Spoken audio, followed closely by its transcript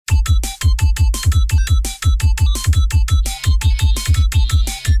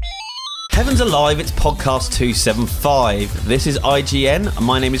Friends Alive, it's podcast 275. This is IGN.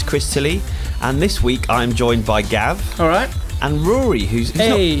 My name is Chris Tilley, and this week I'm joined by Gav. All right. And Rory, who's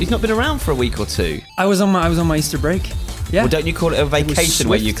not been around for a week or two. I was on my Easter break. Yeah. Well, don't you call it a vacation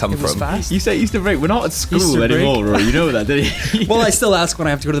where you come from? Fast. You say Easter break. We're not at school Easter anymore, Rory. You know that, don't you? Well, I still ask when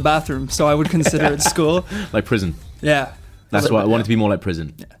I have to go to the bathroom, so I would consider it school. Like prison. Yeah. That's why I want it to be more like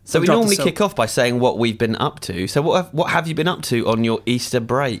prison. Yeah. So we Drop the normally soap. kick off by saying what we've been up to. So what have you been up to on your Easter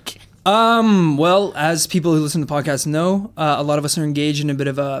break? Well, as people who listen to the podcast know, a lot of us are engaged in a bit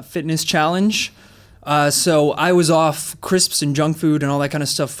of a fitness challenge. So I was off crisps and junk food and all that kind of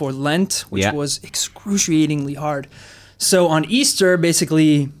stuff for Lent, which was excruciatingly hard. So on Easter,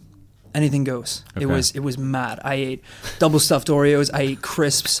 basically anything goes. Okay. It was mad. I ate double stuffed Oreos. I ate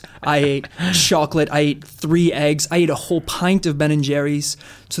crisps. I ate chocolate. I ate 3 eggs. I ate a whole pint of Ben and Jerry's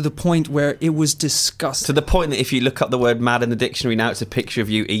to the point where it was disgusting. To the point that if you look up the word mad in the dictionary now, it's a picture of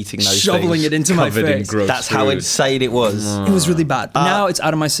you eating those Shoveling things. it into my Covered in face. gross That's how food. insane it was. It was really bad. But now it's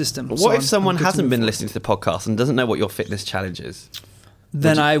out of my system. What if someone hasn't hasn't been listening to the podcast and doesn't know what your fitness challenge is?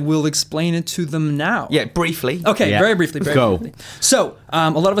 Then I will explain it to them now. Yeah, briefly. Okay, Yeah. very briefly. Go. So, a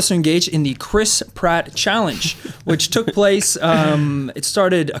lot of us are engaged in the Chris Pratt Challenge, which took place, it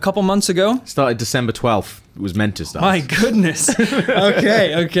started a couple months ago. Started December 12th. It was meant to start. My goodness.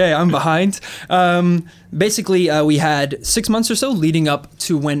 Okay, I'm behind. Basically, we had 6 months or so leading up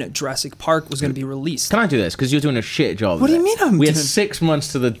to when Jurassic Park was going to be released. Can I do this? Because you're doing a shit job. What do of you it. mean I'm We had doing- 6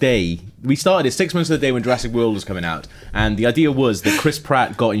 months to the day. We started it 6 months to the day when Jurassic World was coming out. And the idea was that Chris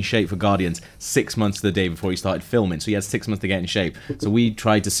Pratt got in shape for Guardians 6 months to the day before he started filming. So he had 6 months to get in shape. So we're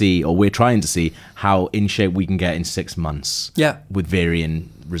trying to see how in shape we can get in 6 months. Yeah. With varying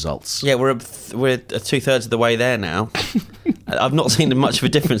results. Yeah, we're 2/3 of the way there now. I've not seen much of a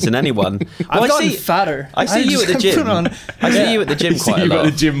difference in anyone. I've Well, gotten fatter. I see you at the just gym. put on- I see you at the gym So quite a you got lot.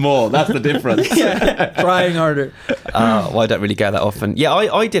 the gym more. That's the difference. trying harder. Well, I don't really go that often. Yeah,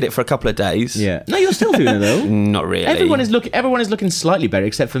 I did it for a couple of days. Yeah. No, you're still doing it though. Not really. Everyone is looking slightly better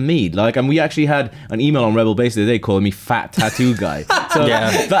except for me. Like, and we actually had an email on Rebel Base the other day calling me fat tattoo guy. So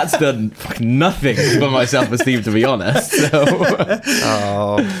Yeah. that's done fucking nothing for my self-esteem, to be honest.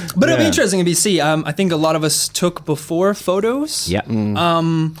 So But it'll be interesting if you see. I think a lot of us took before photos. yeah.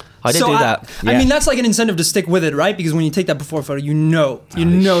 I did So do that. I mean, that's like an incentive to stick with it, right? Because when you take that before photo, you know you're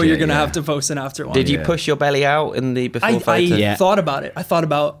shit, going to yeah. have to post an after one. Did you Yeah. push your belly out in the before I photo? Yeah. thought about it. I thought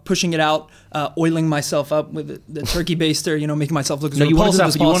about pushing it out, oiling myself up with the turkey baster, making myself look as No, you wanna do repulsive that,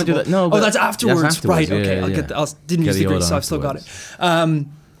 as but you wanna do possible. that- no, but that's afterwards. that's afterwards, Right, okay. yeah, I'll yeah. get I didn't Get use the the grease, oil so I've still got it. afterwards.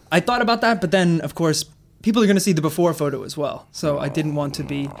 I thought about that, but then, of course, people are going to see the before photo as well. So I didn't want to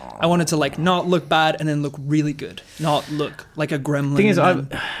be... I wanted to, not look bad and then look really good. Not look like a gremlin. Thing is, and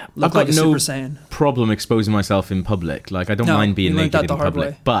then look I've like got a no Super Saiyan. problem exposing myself in public. Like, I don't No, mind being you learned naked that in the hard public,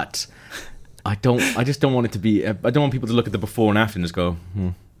 way. but I just don't want it to be. I don't want people to look at the before and after and just go,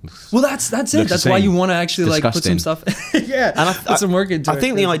 Well, that's it. Looks the That's why same. you want to actually put Disgusting. some stuff... yeah, And put some work into it. I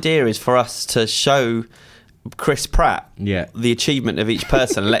think the idea is for us to show Chris Pratt Yeah. the achievement of each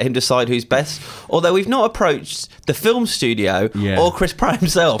person and let him decide who's best. Although we've not approached the film studio Yeah. or Chris Pratt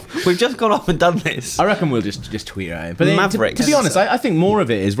himself. We've just gone off and done this. I reckon we'll just tweet at it. But then, Maverick. to be honest, I think more of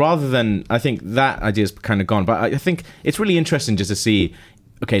it is rather than I think that idea's kind of gone. But I think it's really interesting just to see.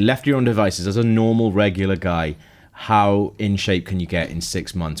 Okay, left to your own devices as a normal, regular guy. How in shape can you get in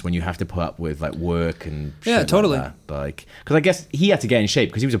 6 months when you have to put up with work and shit Yeah, totally. like that? Because I guess he had to get in shape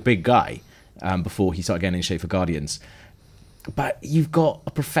because he was a big guy before he started getting in shape for Guardians. But you've got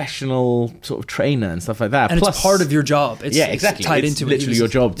a professional sort of trainer and stuff like that. And Plus, it's part of your job. It's, yeah, it's exactly. tied It's into it. literally your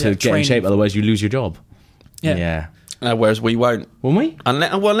job to get in training. shape. Otherwise, you lose your job. Yeah. Whereas we won't. Won't we?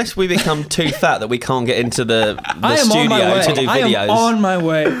 Unless we become too fat that we can't get into the I am on my studio way. to do I am videos. on my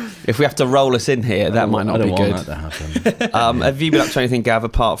way. If we have to roll us in here, that might not be I good. don't want that to happen. Have you been up to anything, Gav,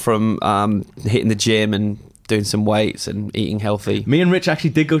 apart from hitting the gym and doing some weights and eating healthy? Me and Rich actually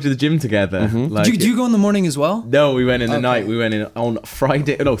did go to the gym together. Like, Do you go in the morning as well? No, we went in the Okay. night. We went in on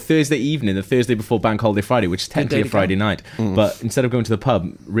Thursday evening, the Thursday before Bank Holiday Friday, which is technically day a to Friday go. night. But instead of going to the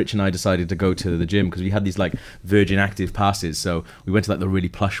pub, Rich and I decided to go to the gym because we had these Virgin Active passes. So we went to the really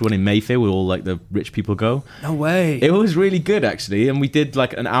plush one in Mayfair where all the rich people go. No way. It was really good actually, and we did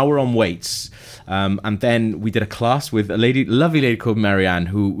an hour on weights. And then we did a class with a lovely lady called Marianne,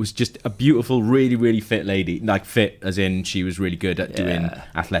 who was just a beautiful, really, really fit lady. Fit as in she was really good at doing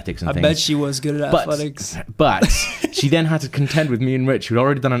athletics and I things. bet she was good at athletics. But she then had to contend with me and Rich, who'd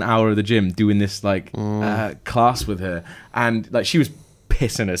already done an hour of the gym, doing this class with her. And she was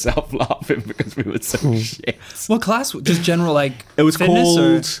pissing herself laughing because we were so shit. What class? Just general It was fitness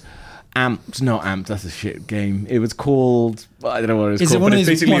called... Amped, not Amped. That's a shit game. It was called. I don't know what it was Is called. it one but of it's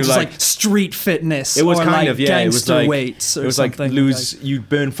these basically ones like Street Fitness? It was or kind like of, yeah. It was Gangster like weights or it was like something. lose. You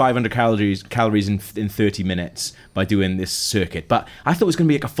burn 500 calories in 30 minutes by doing this circuit. But I thought it was going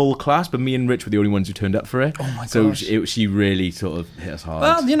to be like a full class, but me and Rich were the only ones who turned up for it. Oh my so gosh. she really sort of hit us hard.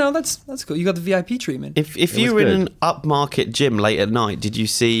 Well, that's cool. You got the VIP treatment. If It you was were in good. an upmarket gym late at night, did you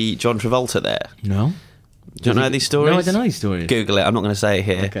see John Travolta there? No. Do you know these stories? No, I don't know these stories. Google it. I'm not going to say it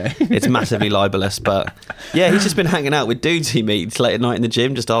here. Okay. It's massively libelous, but yeah, he's just been hanging out with dudes he meets late at night in the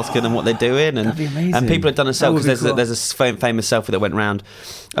gym, just asking them what they're doing, and That'd be amazing. and people have done a selfie would because be cool. there's a famous selfie that went round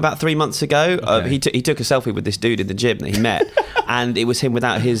about 3 months ago. Okay. He took a selfie with this dude in the gym that he met, and it was him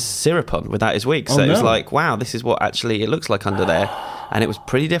without his syrup on, without his wig. So Oh, it was no. like, wow, this is what actually it looks like under there, and it was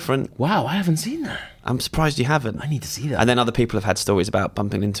pretty different. Wow, I haven't seen that. I'm surprised you haven't. I need to see that. And then other people have had stories about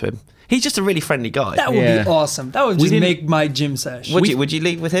bumping into him. He's just a really friendly guy. That would Yeah. be awesome. That would We just didn't- make my gym sesh. Would you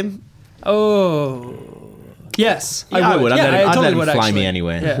leave with him? Oh. Yes, Yeah, I would. Yeah, I'd totally let him would, fly actually. me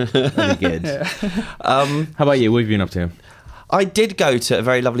anywhere. Yeah. That'd be good. How about you? What have you been up to? I did go to a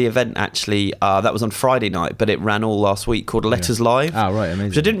very lovely event actually. That was on Friday night, but it ran all last week, called Letters Live. Ah, right, amazing.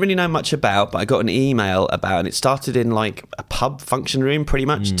 Which I didn't really know much about, but I got an email about, and it started in like a pub function room pretty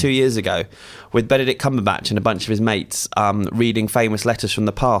much 2 years ago, with Benedict Cumberbatch and a bunch of his mates reading famous letters from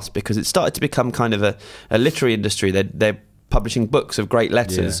the past, because it started to become kind of a literary industry. They're publishing books of great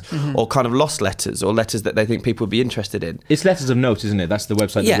letters, or kind of lost letters, or letters that they think people would be interested in. It's Letters of Note, isn't it? That's the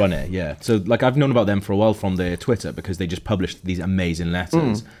website Yeah. that run it. Yeah. So like I've known about them for a while from their Twitter, because they just published these amazing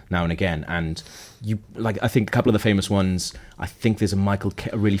letters now and again. And you like, I think a couple of the famous ones. I think there's a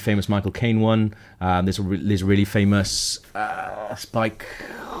really famous Michael Caine one. There's a really famous Spike.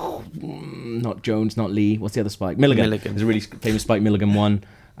 Not Jones, not Lee. What's the other Spike? Milligan. There's a really famous Spike Milligan one.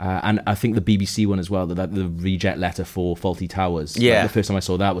 And I think the BBC one as well, the reject letter for Fawlty Towers. Yeah. Like, the first time I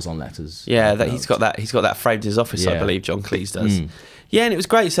saw that was on Letters. Yeah, he's got that framed in his office, I Yeah. believe. John Cleese does. Yeah, and it was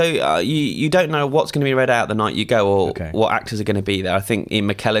great. So you don't know what's going to be read out the night you go, or Okay. what actors are going to be there. I think Ian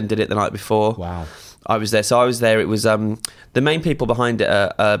McKellen did it the night before. Wow. I was there. So I was there. It was the main people behind it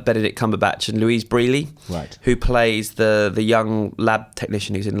are Benedict Cumberbatch and Louise Brealey, Right. who plays the young lab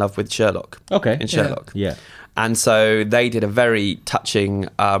technician who's in love with Sherlock. Okay. In Sherlock. Yeah. And so they did a very touching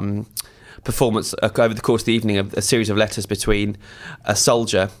performance over the course of the evening, of a series of letters between a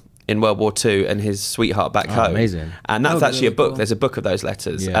soldier in World War II and his sweetheart back home. Amazing. And that's That would be actually a really book. cool. There's a book of those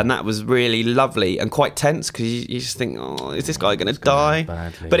letters. Yeah. And that was really lovely and quite tense, because you just think, oh, is this guy going to die? end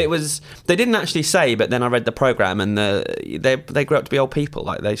badly. But they didn't actually say, but then I read the programme, and they grew up to be old people.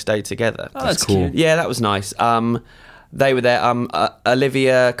 Like, they stayed together. Oh, that's cool. cute. Yeah, that was nice. They were there.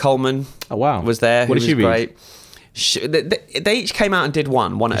 Olivia Colman Oh, wow. was there. What who did she was read? great. They each came out and did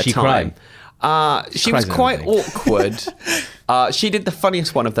one at a she time. She was Cries at quite everything. awkward. She did the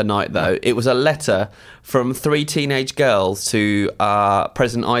funniest one of the night, though. It was a letter from 3 teenage girls to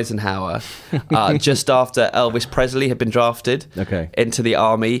President Eisenhower just after Elvis Presley had been drafted into the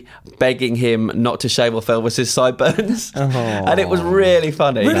army, begging him not to shave off Elvis's sideburns. And it was really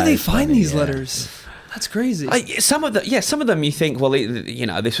funny. Where do they is find funny, these yeah. letters? That's crazy. Some of them you think, well,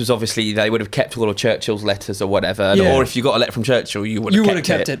 this was obviously, they would have kept all of Churchill's letters or whatever, Yeah. or if you got a letter from Churchill, you would have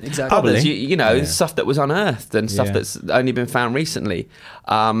kept it. Exactly. Others, Probably. stuff that was unearthed and stuff Yeah. that's only been found recently.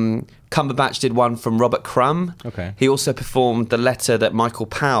 Cumberbatch did one from Robert Crumb. Okay. He also performed the letter that Michael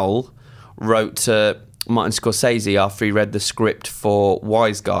Powell wrote to Martin Scorsese after he read the script for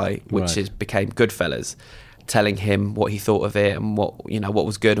Wise Guy, which Right. became Goodfellas, telling him what he thought of it and what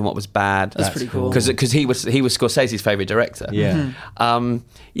was good and what was bad. That's pretty cool. Because he was Scorsese's favourite director. Yeah.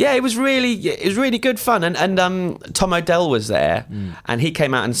 It was really good fun, and Tom Odell was there, and he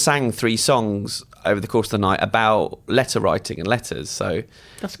came out and sang 3 songs over the course of the night about letter writing and letters. So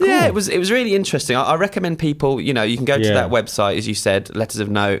That's cool. yeah, it was really interesting. I recommend people, you can go to Yeah. that website, as you said, Letters of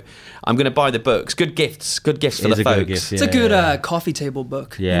Note. I'm going to buy the books. Good gifts for It the is a good folks. gift, It's a yeah, good yeah. coffee table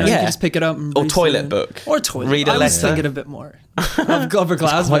book. Yeah. You Yeah. can just pick it up and Or read toilet through it. book. Or toilet. Read a I was letter. thinking a bit more of upper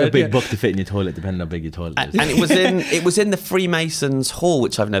class. Quite a but big yeah. book to fit in your toilet, depending on how big your toilet is. And it was in the Freemasons Hall,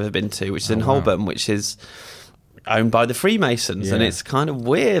 which I've never been to, which is in Holborn, which is owned by the Freemasons, and Yeah. it's kind of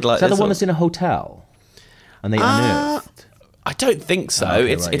weird. Like, Is that the there's one all- that's in a hotel? And they unearthed? I don't think so. Oh,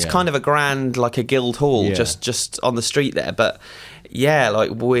 okay, it's right, it's yeah. kind of a grand, like a guild hall, Yeah. just on the street there. But yeah, like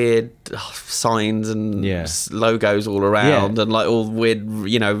weird signs and Yeah. logos all around, Yeah. and like all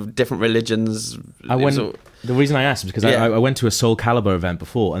weird, different religions. I It was went. all- The reason I asked is because Yeah. I went to a Soul Calibur event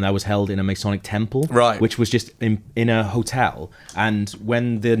before, and that was held in a Masonic temple, Right. which was just in a hotel. And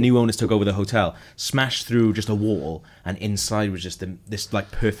when the new owners took over the hotel, smashed through just a wall, and inside was just this like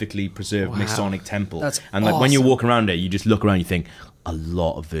perfectly preserved Masonic temple. That's and like when you're awesome. walking around it, you just look around, you think, a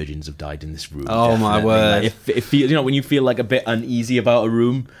lot of virgins have died in this room. Oh, my definitely. word. Like, if you know, when you feel like a bit uneasy about a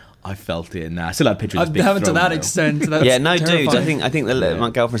room, I felt it in there. I still have pictures of I this big haven't to throne, that though. extent. That's Yeah, no, dudes. terrifying. I think my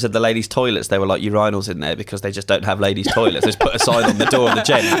girlfriend said the ladies' toilets, they were like urinals in there because they just don't have ladies' toilets. They just put a sign on the door of the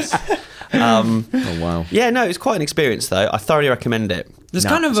gents. Oh, wow. Yeah, no, it's quite an experience though. I thoroughly recommend it. There's No,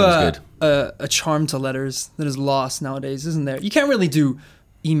 kind of sounds a charm to letters that is lost nowadays, isn't there? You can't really do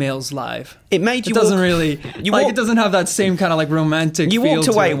emails live. It made you It doesn't walk, really you like walk- it doesn't have that same kind of like romantic. you feel walked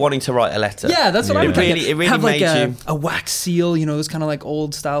to away it. wanting to write a letter. Yeah, that's what Yeah. I would It really have like made you- a wax seal, you know, those kind of like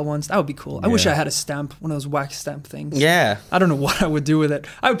old style ones. That would be cool. I wish Yeah. I had a stamp, one of those wax stamp things. Yeah. I don't know what I would do with it.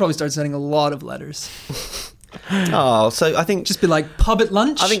 I would probably start sending a lot of letters. Oh, so I think Just be like pub at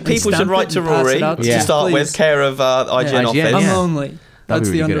lunch. I think and people should stamp write it to and pass it Rory out. to Yeah. start Please. with, care of IGN IGN, office. I'm yeah. lonely. That's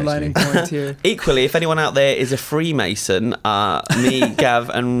That'd be the really good, underlining point here. Equally, if anyone out there is a Freemason, me, Gav,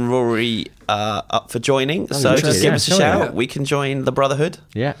 and Rory are up for joining. So interesting. just give us a Yeah, shout. yeah. We can join the Brotherhood.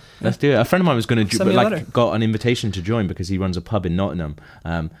 Yeah, let's do it. A friend of mine was going to Send me a letter. got an invitation to join because he runs a pub in Nottingham.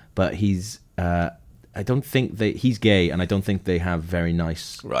 But he's I don't think he's gay, and I don't think they have very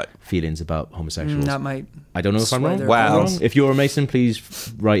nice Right. feelings about homosexuals. That might. I don't know if I'm sway wrong. their Wow. votes. If you're a Mason, please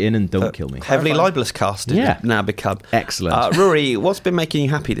write in and don't kill me. Heavily Clarify. libelous cast has Yeah. now become. Excellent. Rory, what's been making you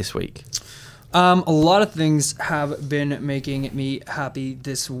happy this week? A lot of things have been making me happy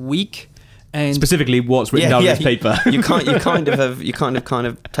this week, and Specifically, what's written down on this paper. You kind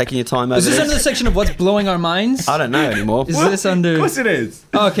of taking your time over is this this. under the section of what's blowing our minds? I don't know anymore. Is this under? Of course it is.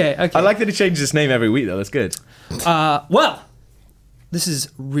 Okay. I like that it changes its name every week, though. That's good. Well, this is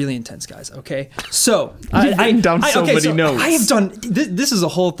really intense, guys. Okay, so You've written down so many notes. I have done. This is a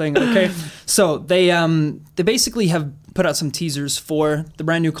whole thing. Okay, so they basically have put out some teasers for the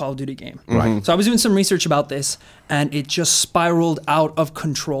brand new Call of Duty game. Right. So I was doing some research about this, and it just spiraled out of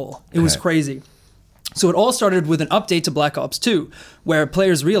control. It was Okay. crazy. So it all started with an update to Black Ops 2, where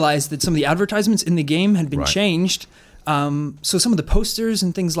players realized that some of the advertisements in the game had been Right. changed. So some of the posters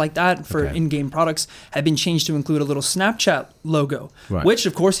and things like that for Okay. in-game products had been changed to include a little Snapchat logo, Right. which,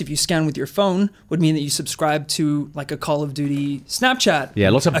 of course, if you scan with your phone, would mean that you subscribe to like a Call of Duty Snapchat. Yeah,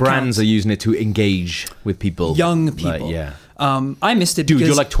 lots of brands account. are using it to engage with people. Young Like, people. yeah. I missed it Dude, because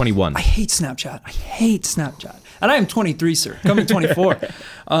you're like 21. I hate Snapchat. I hate Snapchat. And I am 23, sir. Coming 24.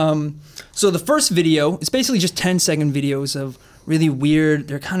 So the first video is basically just 10-second videos of really weird,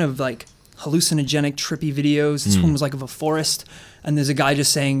 they're kind of like hallucinogenic, trippy videos. This one was like of a forest. And there's a guy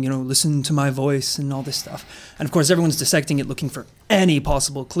just saying, you know, listen to my voice and all this stuff. And of course, everyone's dissecting it, looking for any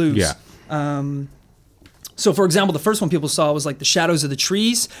possible clues. Yeah. So, for example, the first one people saw was like the shadows of the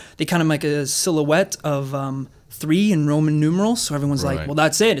trees. They kind of make a silhouette of 3 in Roman numerals. So everyone's like, Right. well,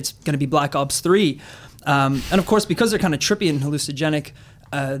 that's it. It's going to be Black Ops 3. And of course, because they're kind of trippy and hallucinogenic,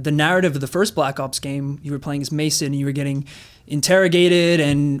 the narrative of the first Black Ops game, you were playing as Mason, and you were getting interrogated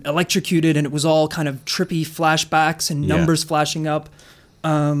and electrocuted, and it was all kind of trippy flashbacks and Yeah. numbers flashing up.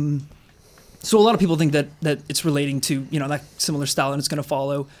 So a lot of people think that it's relating to, you know, that similar style and it's going to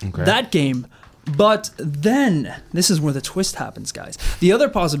follow Okay. that game. But then, this is where the twist happens, guys. The other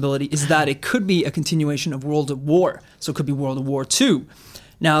possibility is that it could be a continuation of World at War. So it could be World at War 2.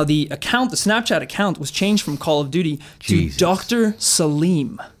 Now, the Snapchat account was changed from Call of Duty to Jesus. Dr.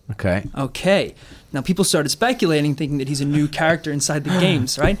 Salim. Okay. Okay. Now, people started speculating, thinking that he's a new character inside the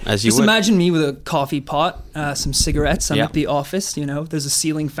games, right? As you Just would. imagine me with a coffee pot, some cigarettes. I'm Yeah. at the office, you know, there's a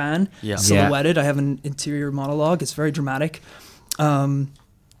ceiling fan, Yeah. silhouetted. I have an interior monologue. It's very dramatic.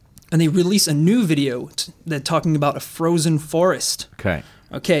 And they release a new video that talking about a frozen forest. Okay.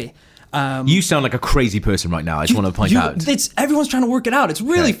 Okay. You sound like a crazy person right now. I just want to point out. Everyone's trying to work it out. It's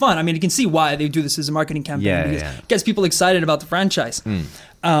really Okay. fun. I mean, you can see why they do this as a marketing campaign. Yeah, because yeah. It gets people excited about the franchise.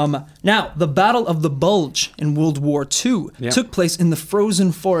 Now, the Battle of the Bulge in World War II took place in the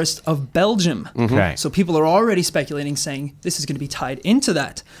frozen forest of Belgium. Okay. So people are already speculating, saying this is going to be tied into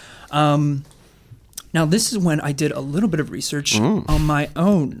that. Now, this is when I did a little bit of research on my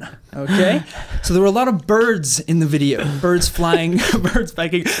own, okay? So there were a lot of birds in the video. Birds flying, birds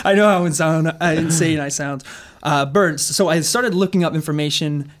pecking. I know how insane I sound. Birds. So I started looking up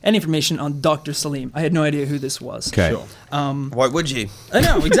information on Dr. Salim. I had no idea who this was. Okay. Why would you? I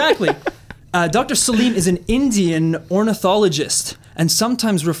know, exactly. Dr. Salim is an Indian ornithologist and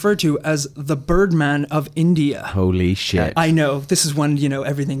sometimes referred to as the Birdman of India. Holy shit. I know. This is when, you know,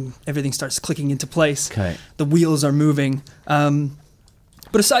 everything starts clicking into place. Okay. The wheels are moving.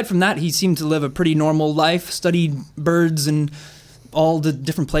 But aside from that, he seemed to live a pretty normal life, studied birds and all the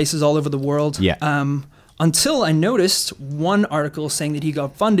different places all over the world. Yeah. Until I noticed one article saying that he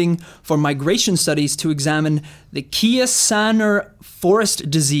got funding for migration studies to examine the Kiasaner forest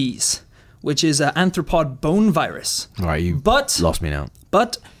disease, which is an arthropod bone virus. All right, you lost me now.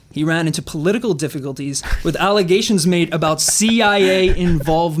 But he ran into political difficulties with allegations made about CIA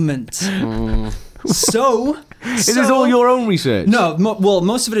involvement. So... Is this all your own research? No,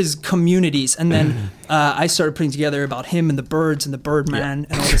 most of it is communities, and then I started putting together about him and the birds and the Birdman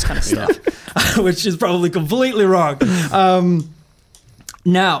and all this kind of stuff, which is probably completely wrong.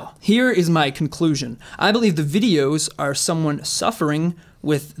 Now, here is my conclusion. I believe the videos are someone suffering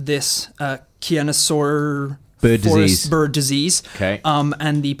with this Chianosaur bird disease. Okay.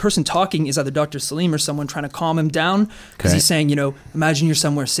 And the person talking is either Dr. Salim or someone trying to calm him down, because he's saying, imagine you're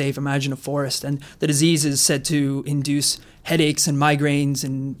somewhere safe, imagine a forest, and the disease is said to induce headaches and migraines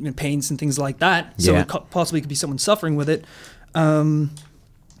and pains and things like that. So it possibly could be someone suffering with it.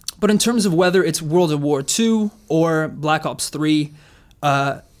 But in terms of whether it's World War II or Black Ops 3,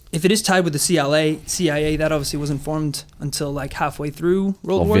 if it is tied with the CIA, that obviously wasn't formed until like halfway through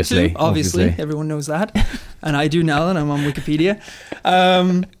World War II. Obviously, everyone knows that. And I do now that I'm on Wikipedia.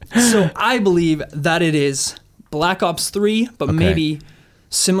 So I believe that it is Black Ops 3, but maybe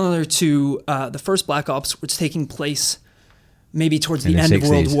similar to the first Black Ops, which is taking place maybe towards the end 60s. Of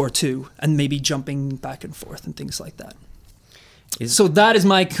World War II, and maybe jumping back and forth and things like that. So that is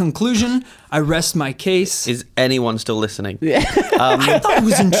my conclusion. I rest my case. Is anyone still listening? I thought it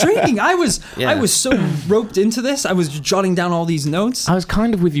was intriguing. I was so roped into this. I was jotting down all these notes. I was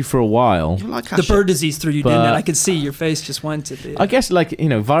kind of with you for a while. The bird disease threw you in, and I could see your face just went to the... I guess,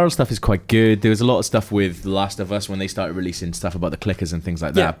 viral stuff is quite good. There was a lot of stuff with The Last of Us when they started releasing stuff about the clickers and things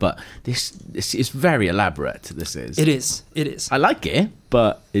like that. But this is very elaborate, this is. It is. I like it,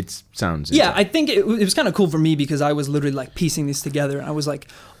 but it sounds... Yeah, I think it was kind of cool for me because I was literally like piecing these together. And I was like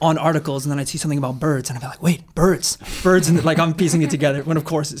on articles, and then I'd see something about birds, and I'd be like, wait, birds, and like I'm piecing it together. When of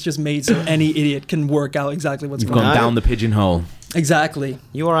course it's just made so any idiot can work out exactly what's going on. You've gone down the pigeonhole. Exactly.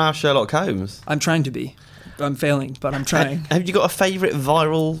 You are our Sherlock Holmes. I'm trying to be. I'm failing, but I'm trying. Have you got a favourite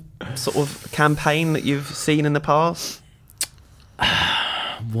viral sort of campaign that you've seen in the past?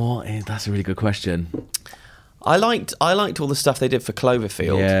 That's a really good question. I liked all the stuff they did for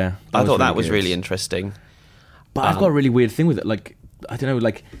Cloverfield. Yeah, I thought that was really interesting. But I've got a really weird thing with it. Like, I don't know,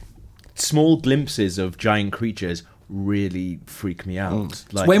 like small glimpses of giant creatures really freak me out.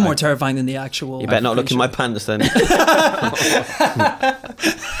 It's way more terrifying than the actual... You better not look in my pants then. I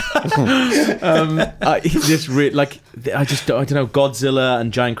don't know, Godzilla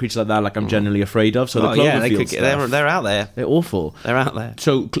and giant creatures like that, like I'm generally afraid of. So the Cloverfield stuff, they're out there. They're awful. They're out there.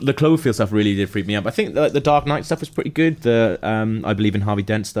 So the Cloverfield stuff really did freak me out. I think the Dark Knight stuff was pretty good. The I Believe in Harvey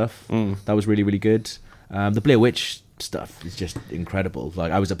Dent stuff, that was really, really good. The Blair Witch stuff is just incredible.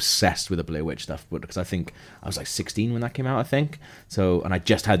 Like, I was obsessed with the Blair Witch stuff, but because I think I was like 16 when that came out, I think. So, and I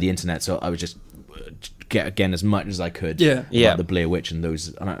just had the internet, so I was just get again as much as I could about the Blair Witch and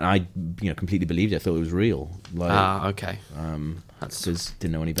those, and I completely believed it. I thought it was real. Like, okay. That's just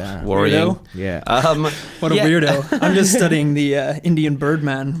didn't know any better. Worrying. Yeah. What a weirdo. I'm just studying the Indian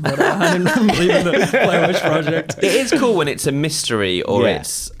Birdman, but I didn't believe in the Blair Witch Project. It is cool when it's a mystery or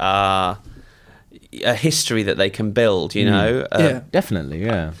it's a history that they can build, definitely.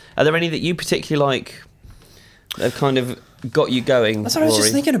 Are there any that you particularly like that have kind of got you going? That's what I was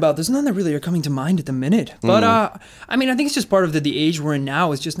just thinking about. There's none that really are coming to mind at the minute. But I think it's just part of the age we're in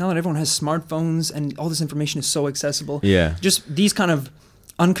now. It's just now that everyone has smartphones and all this information is so accessible. Yeah. Just these kind of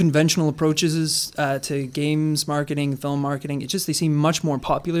unconventional approaches to games marketing, film marketing. It's just they seem much more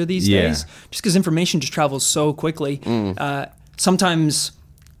popular these days. Just because information just travels so quickly. Sometimes,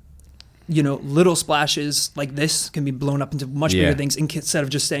 little splashes like this can be blown up into much bigger things instead of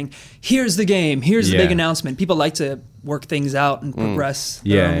just saying, here's the game, here's the big announcement. People like to work things out and progress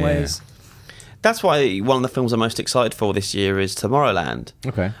their own ways. That's why one of the films I'm most excited for this year is Tomorrowland.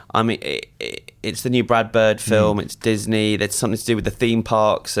 Okay. I mean, it's the new Brad Bird film, it's Disney, there's something to do with the theme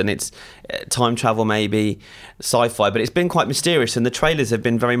parks, and it's time travel maybe, sci-fi, but it's been quite mysterious, and the trailers have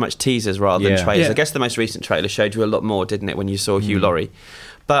been very much teasers rather than trailers. I guess the most recent trailer showed you a lot more, didn't it, when you saw Hugh Laurie?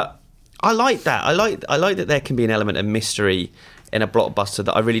 But I like that. I like that there can be an element of mystery in a blockbuster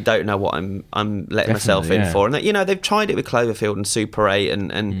that I really don't know what I'm letting myself in for. And that, they've tried it with Cloverfield and Super 8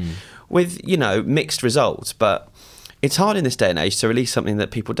 and with, mixed results, but it's hard in this day and age to release something that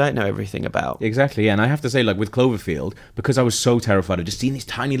people don't know everything about. Exactly, and I have to say, like with Cloverfield, because I was so terrified of just seeing these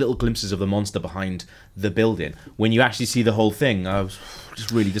tiny little glimpses of the monster behind the building, when you actually see the whole thing, I was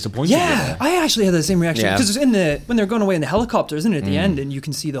just really disappointed. Yeah, I actually had the same reaction, because when they're going away in the helicopter, isn't it, at the end, and you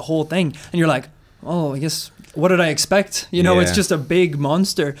can see the whole thing, and you're like, oh, I guess, what did I expect? It's just a big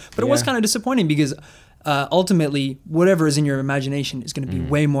monster. But it was kind of disappointing because ultimately, whatever is in your imagination is going to be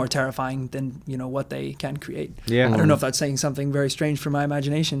way more terrifying than what they can create. Yeah. I don't know if that's saying something very strange for my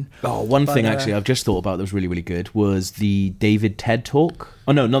imagination. Oh, one thing actually I've just thought about that was really, really good was the David TED Talk.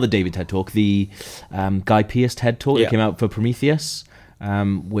 Oh no, not the David TED Talk. The Guy Pearce TED Talk that came out for Prometheus,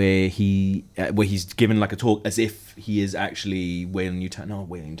 where he's given like a talk as if he is actually Wayne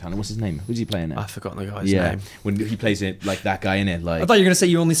Utani. What's his name? Who's he playing? I've forgotten the guy's name. When he plays it like that guy in it. Like I thought you were going to say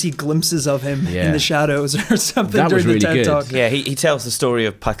you only see glimpses of him in the shadows or something That was during the really TED good. Talk. Yeah, he tells the story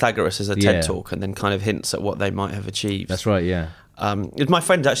of Pythagoras as a TED Talk and then kind of hints at what they might have achieved. That's right. Yeah. My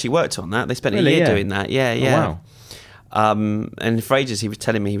friend actually worked on that. They spent a year doing that. Yeah. Oh, wow. And for ages he was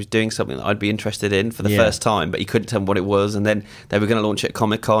telling me he was doing something that I'd be interested in for the first time, but he couldn't tell me what it was. And then they were going to launch it at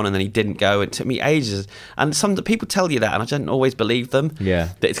Comic-Con, and then he didn't go. It took me ages. And some people tell you that, and I don't always believe them. Yeah.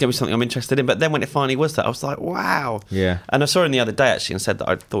 That it's going to be something I'm interested in. But then when it finally was that, I was like, wow. Yeah. And I saw him the other day actually, and said that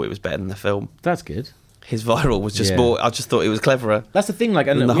I thought it was better than the film. That's good. His viral was just more. I just thought it was cleverer. That's the thing, like,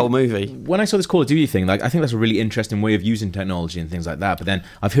 than the whole movie. When I saw this Call of Duty thing, like, I think that's a really interesting way of using technology and things like that. But then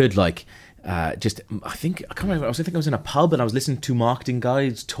I've heard like. I can't remember. I think I was in a pub and I was listening to marketing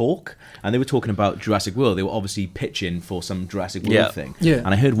guys talk, and they were talking about Jurassic World. They were obviously pitching for some Jurassic World thing. Yeah. And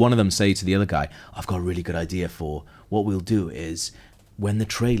I heard one of them say to the other guy, "I've got a really good idea for what we'll do is when the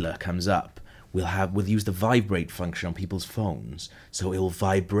trailer comes up, we'll use the vibrate function on people's phones, so it'll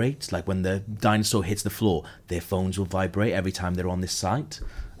vibrate like when the dinosaur hits the floor, their phones will vibrate every time they're on this site."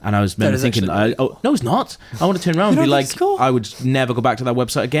 And I was thinking, no, it's not. I want to turn around and be like, cool? I would never go back to that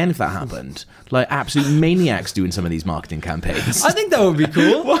website again if that happened. Like absolute maniacs doing some of these marketing campaigns. I think that would be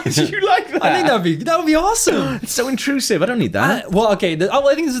cool. Why do you like that? I think that would be awesome. It's so intrusive. I don't need that. Well, okay. I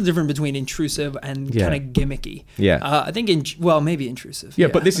think there's a difference between intrusive and kind of gimmicky. Yeah. I think maybe intrusive. Yeah,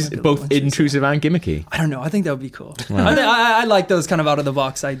 but this is both intrusive and gimmicky. I don't know. I think that would be cool. I like those kind of out of the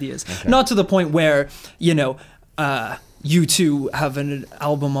box ideas. Okay. Not to the point where U2 have an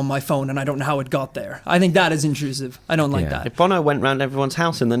album on my phone and I don't know how it got there. I think that is intrusive. I don't like that. If Bono went round everyone's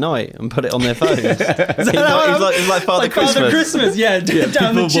house in the night and put it on their phones, he's like Father Christmas. Father Christmas,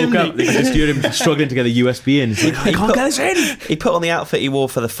 down the chimney. Woke up, they just hear him struggling to get the USB in. Like, I can't get this in. He put on the outfit he wore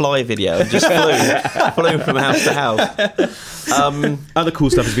for the Fly video and just flew from house to house. Other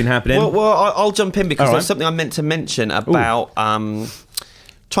cool stuff has been happening. Well, I'll jump in because there's something I meant to mention about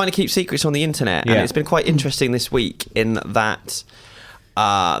trying to keep secrets on the internet. And it's been quite interesting this week in that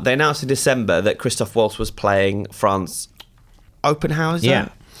they announced in December that Christoph Waltz was playing Franz Oppenheiser.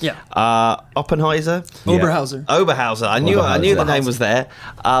 Oppenheiser? Oberhauser. I knew the name was there.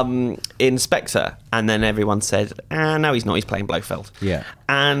 In Spectre. And then everyone said, no, he's not. He's playing Blofeld. Yeah.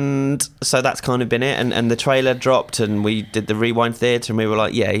 And so that's kind of been it. And the trailer dropped and we did the Rewind Theatre and we were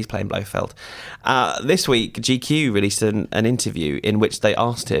like, yeah, he's playing Blofeld. This week, GQ released an interview in which they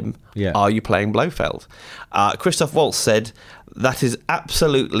asked him, are you playing Blofeld? Christoph Waltz said, that is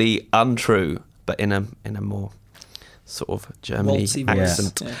absolutely untrue, but in a more sort of Germany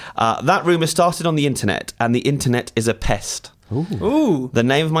accent. Yeah. That rumour started on the internet, and the internet is a pest. Ooh. The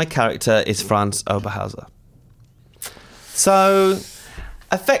name of my character is Franz Oberhauser. So,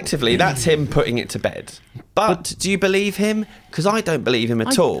 effectively, that's him putting it to bed. But do you believe him? Because I don't believe him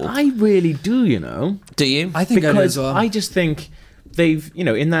at all. I really do, you know. Do you? I think I do as well. I just think they've,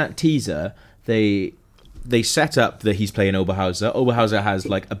 in that teaser, they set up that he's playing Oberhauser. Oberhauser has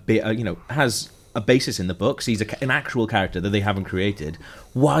like a bit, has a basis in the books. He's an actual character that they haven't created.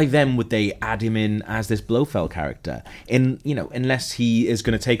 Why then would they add him in as this Blofeld character? Unless he is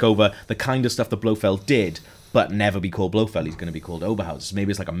going to take over the kind of stuff that Blofeld did, but never be called Blofeld. He's going to be called Oberhauser. So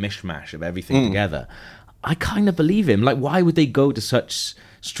maybe it's like a mishmash of everything together. I kind of believe him. Like, why would they go to such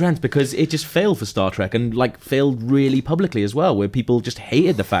strength? Because it just failed for Star Trek, and like failed really publicly as well, where people just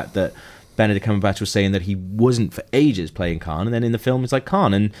hated the fact that Benedict Cumberbatch was saying that he wasn't for ages playing Khan, and then in the film it's like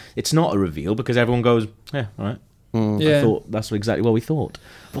Khan, and it's not a reveal because everyone goes, yeah, all right. I thought that's exactly what we thought.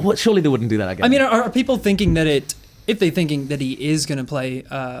 But surely they wouldn't do that again. I mean, are people thinking that if they thinking that he is going to play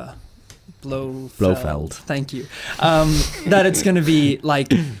Blofeld, thank you, that it's going to be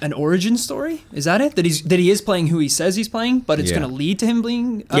like an origin story? Is that it? That he is playing who he says he's playing, but it's going to lead to him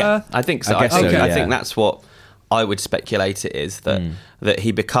being... I think so. I think that's what I would speculate it is, that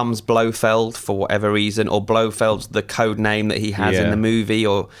he becomes Blofeld for whatever reason, or Blofeld's the code name that he has in the movie,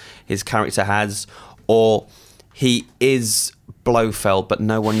 or his character has, or he is Blofeld but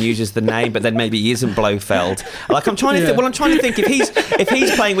no one uses the name, but then maybe he isn't Blofeld. Like I'm trying to think if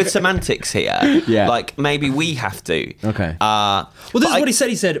he's playing with semantics here, like maybe we have to. Okay. Well, this is what he said.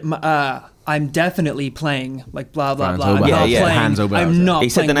 He said I'm definitely playing like blah blah Franz blah. I'm Oberhauser. not Yeah, playing. Hans Oberhauser. I'm not. He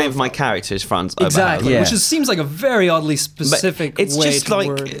said the playing name of my Blofeld. character is Franz Exactly, Oberhauser. Yeah. seems like a very oddly But specific it's way just to like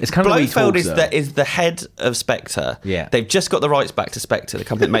word it. It's kind of the way he Blofeld talks, is the head of Spectre. Yeah. They've just got the rights back to Spectre, the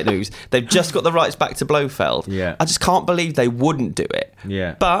company that make the movies. They've just got the rights back to Blofeld. Yeah. I just can't believe they wouldn't do it.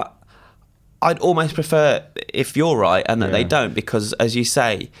 Yeah. But I'd almost prefer if you're right and that they Yeah. don't, because as you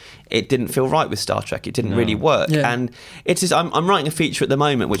say, it didn't feel right with Star Trek. It didn't No. really work. Yeah. And it's just, I'm writing a feature at the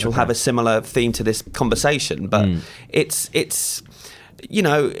moment which will have a similar theme to this conversation, but it's you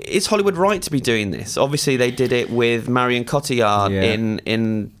know, is Hollywood right to be doing this? Obviously they did it with Marion Cotillard Yeah.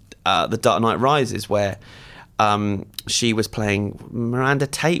 in The Dark Knight Rises, where she was playing Miranda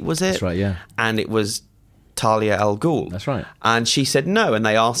Tate, was it? That's right, yeah. And it was Talia al Ghul. That's right. And she said no, and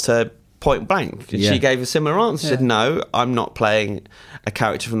they asked her point blank. And Yeah. she gave a similar answer. She said, Yeah. no, I'm not playing a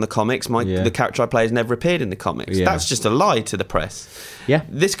character from the comics. Yeah. The character I play has never appeared in the comics. Yeah. That's just a lie to the press. Yeah.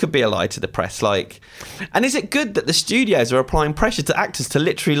 This could be a lie to the press. And is it good that the studios are applying pressure to actors to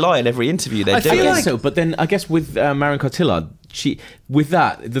literally lie in every interview they're I doing? feel I like- guess so, but then I guess with Marion Cotillard,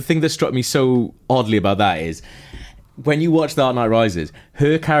 the thing that struck me so oddly about that is when you watch Dark Knight Rises,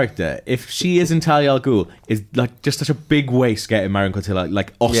 her character, if she is in Talia al Ghul, is like just such a big waste getting Marion Cotillard,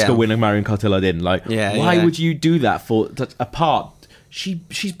 like Oscar-winning Marion Cotillard in. Like, Yeah, why yeah. would you do that for such a part?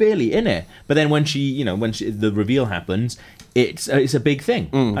 She's barely in it, but then when the reveal happens, it's a big thing,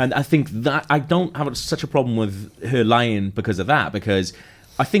 and I think that I don't have such a problem with her lying because of that, because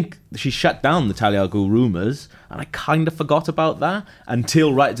I think she shut down the Talia al Ghul rumors, and I kind of forgot about that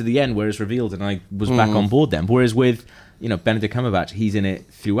until right to the end where it's revealed, and I was back on board then. Whereas with Benedict Cumberbatch, he's in it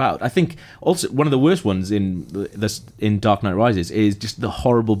throughout. I think also one of the worst ones in Dark Knight Rises is just the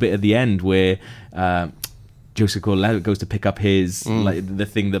horrible bit at the end where Joseph Gordon-Levitt goes to pick up his like the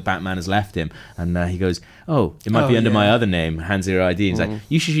thing that Batman has left him, and he goes, "Oh, it might be under my other name, Hans Zero ID." And he's like,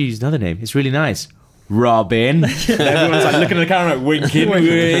 "You should use another name. It's really nice." Robin. And everyone's like looking at the camera, like winking.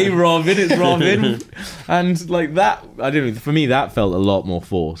 Hey, Robin, it's Robin. And like that, I don't know. For me, that felt a lot more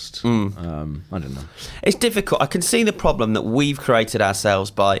forced. I don't know. It's difficult. I can see the problem that we've created ourselves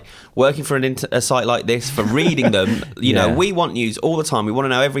by working for a site like this, for reading them. You know, Yeah. we want news all the time. We want to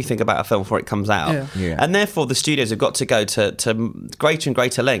know everything about a film before it comes out. Yeah. Yeah. And therefore, the studios have got to go to greater and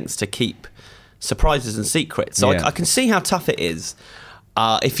greater lengths to keep surprises and secrets. So Yeah. I can see how tough it is.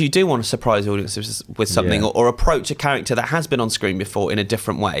 If you do want to surprise audiences with something, Yeah. or approach a character that has been on screen before in a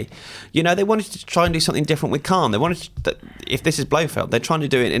different way, they wanted to try and do something different with Khan. They wanted to, if this is Blofeld, they're trying to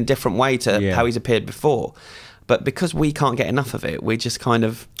do it in a different way to Yeah. how he's appeared before. But because we can't get enough of it, we just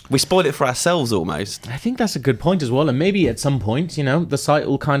we spoil it for ourselves almost. I think that's a good point as well. And maybe at some point, the site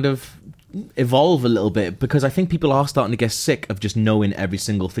will kind of evolve a little bit, because I think people are starting to get sick of just knowing every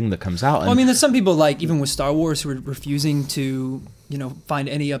single thing that comes out. And Well, I mean, there's some people, like, even with Star Wars, who are refusing to, find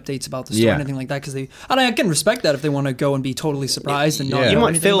any updates about the story Yeah. or anything like that, because and I can respect that if they want to go and be totally surprised and not Yeah. know You might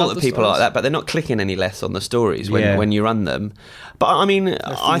anything feel about that the people are like stories. that, but they're not clicking any less on the stories Yeah. when you run them. But I mean,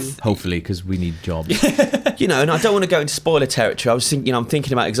 hopefully, because we need jobs. and I don't want to go into spoiler territory. I was thinking, I'm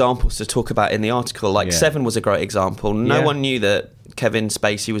thinking about examples to talk about in the article. Like Yeah. Seven was a great example. No Yeah. one knew that Kevin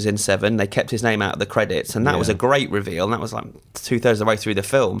Spacey was in Seven. They kept his name out of the credits, and that Yeah. was a great reveal. And that was like 2/3 of the way through the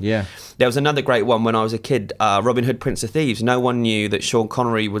film. Yeah. There was another great one when I was a kid, Robin Hood, Prince of Thieves. No one knew that Sean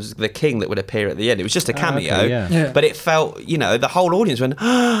Connery was the king that would appear at the end. It was just a cameo, okay, yeah. Yeah. but it felt, the whole audience went,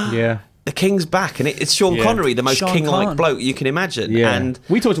 Yeah. the king's back, and it's Sean Yeah. Connery, the most Sean king-like Conn. bloke you can imagine. Yeah, And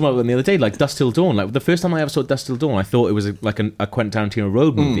we talked about it the other day, like Dusk Till Dawn. Like the first time I ever saw Dusk Till Dawn, I thought it was a Quentin Tarantino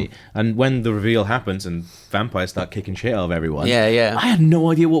road movie. And when the reveal happens and vampires start kicking shit out of everyone, Yeah. I had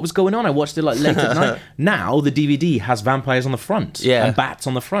no idea what was going on. I watched it like late at night. Now the DVD has vampires on the front, Yeah. and bats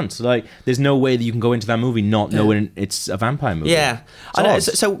on the front. So like, there's no way that you can go into that movie not knowing it's a vampire movie. Yeah, It's I know. odd.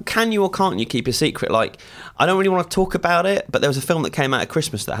 So can you or can't you keep a secret? Like, I don't really want to talk about it, but there was a film that came out at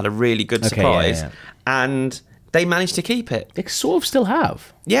Christmas that had a really good Okay, surprise, yeah. and they managed to keep it. They sort of still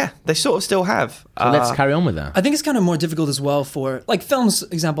have. Yeah, they sort of still have. So let's carry on with that. I think it's kind of more difficult as well for, like, films,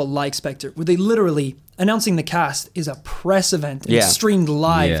 example, like Spectre, where they literally, announcing the cast is a press event. And Yeah. It's streamed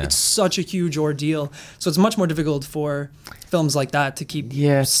live. Yeah. It's such a huge ordeal. So it's much more difficult for films like that to keep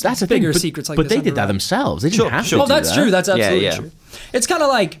Yes, that's a bigger thing. secrets like but this they under did that wraps. themselves. They didn't Sure, have sure. to. Well, do that's that. true. That's Yeah, absolutely yeah. true. It's kind of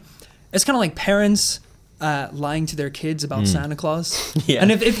like parents lying to their kids about Santa Claus. Yeah.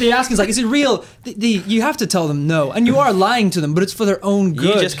 And if they ask, it's like, is it real? You have to tell them no, and you are lying to them, but it's for their own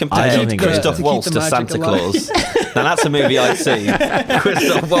good. You just I compared don't think Christoph so. Waltz To to keep the magic Santa alive. Claus. Now that's a movie I'd see.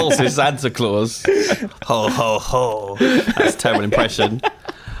 Christoph Waltz is Santa Claus. Ho ho ho! That's a terrible impression.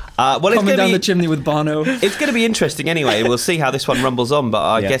 Well, it's Coming going down to the be chimney with Bono. it's going to be interesting anyway. We'll see how this one rumbles on, but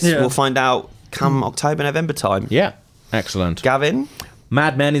I Yeah. guess Yeah. we'll find out come October, November time. Yeah, excellent. Gavin.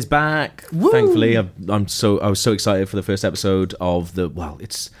 Mad Men is back. Woo! Thankfully, I was so excited for the first episode of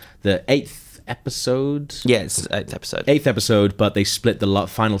it's the 8th episode. Yeah, it's 8th episode. 8th episode, but they split the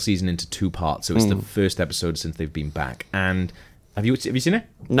final season into 2 parts, so it's the first episode since they've been back. And have you seen it?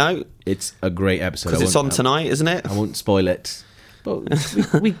 No, It's a great episode. because it's on tonight, isn't it? I won't spoil it, but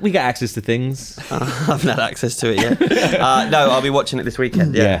we get access to things. I haven't had access to it yet. No, I'll be watching it this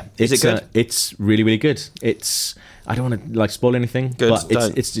weekend. Yeah, is it good? It's really, really good. I don't want to spoil anything, Good, but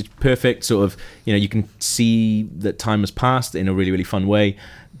don't. it's perfect. Sort of, you can see that time has passed in a really, really fun way.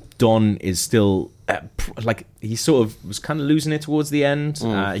 Don is still he sort of was kind of losing it towards the end.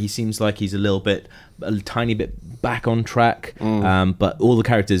 He seems like he's a tiny bit back on track. But all the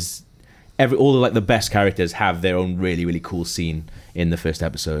characters, the best characters have their own really, really cool scene in the first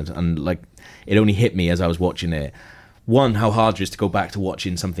episode, and it only hit me as I was watching it. One, how hard it is to go back to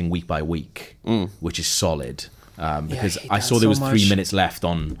watching something week by week, which is solid. Because hate I that saw there was so 3 much. minutes left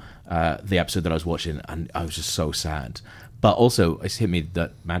on the episode that I was watching, and I was just so sad. But also, it hit me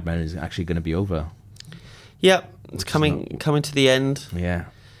that Mad Men is actually going to be over. Yep, it's coming to the end. Yeah.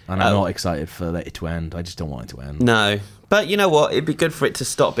 And I'm not excited for it to end. I just don't want it to end. No, but you know what? It'd be good for it to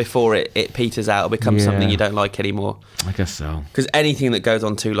stop before it peters out or becomes something you don't like anymore. I guess so. Because anything that goes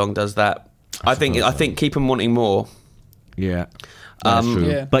on too long does that. I think keep them wanting more. Yeah. That's true.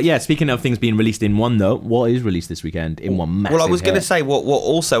 Yeah. But yeah, speaking of things being released in one, though, what is released this weekend in one massive Well, I was going to hit? say what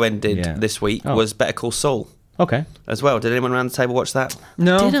also ended this week was Better Call Saul Okay. as well. Did anyone around the table watch that?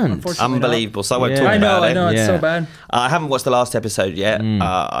 No, Didn't. unfortunately not. Unbelievable. So I won't Yeah. talk I about it. know, it's Yeah. so bad. I haven't watched the last episode yet.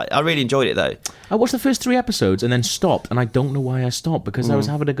 I really enjoyed it though. I watched the first 3 episodes and then stopped, and I don't know why I stopped, because I was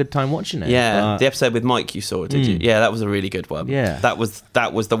having a good time watching it. Yeah, the episode with Mike you saw, did you? Yeah, that was a really good one. Yeah. that was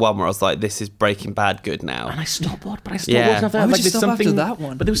the one where I was like, this is Breaking Bad good now. And I stopped watching, but I still Yeah. watching after Why that. would you there's stop after something, that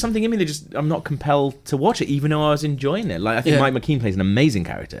one? But there was something in me that I'm not compelled to watch it, even though I was enjoying it. I think Yeah. Mike McKean plays an amazing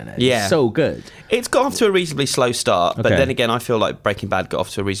character in it. Yeah. It's so good. It's got off to a reasonably slow start, but Okay. then again, I feel like Breaking Bad got off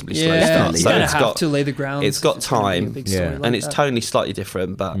to a reasonably slow Yeah, start. you So kind of it's have got to lay the ground. it's got It's gonna be a time, big story Yeah. like and it's that. tonally slightly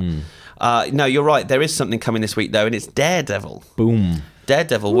different. But no, you're right. There is something coming this week though, and it's Daredevil. Boom.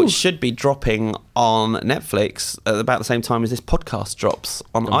 Daredevil, which should be dropping on Netflix at about the same time as this podcast drops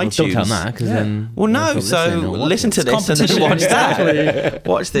on iTunes. Don't tell that, because Yeah. then... Well, no. people So listening will watch listen it. to this and then competition, watch that.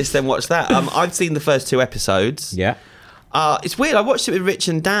 Watch this, then watch that. I've seen the first 2 episodes. Yeah. It's weird. I watched it with Rich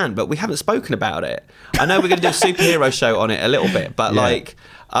and Dan, but we haven't spoken about it. I know we're going to do a superhero show on it a little bit, but Yeah.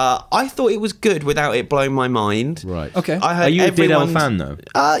 I thought it was good without it blowing my mind. Right. Okay. I heard Are you a Daredevil everyone's- fan, though?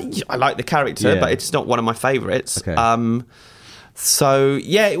 I like the character, Yeah. but it's not one of my favourites. Okay. So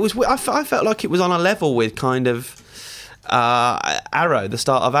yeah, it was. I felt like it was on a level with kind of Arrow, the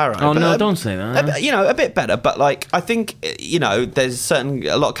start of Arrow. Oh, But, no, don't say that. a bit better, but I think there's a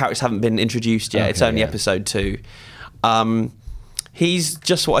lot of characters haven't been introduced yet. It's Okay, only yeah. episode 2. He's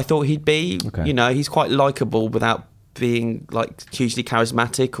just what I thought he'd be. Okay. He's quite likable without being hugely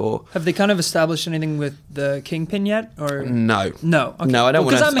charismatic or. Have they kind of established anything with the Kingpin yet, or No. no? Okay. No, I don't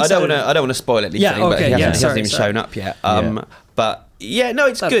Well, 'cause I'm want to. excited. I don't want to spoil anything. Yeah, but okay, he yeah, hasn't sorry, even sorry. shown up yet. Yeah. But yeah, no,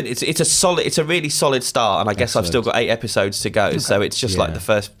 it's good. It's a really solid start, and I guess I've still got 8 episodes to go. So it's just like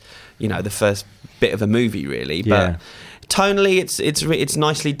Yeah. the first bit of a movie, really. But Yeah. tonally, it's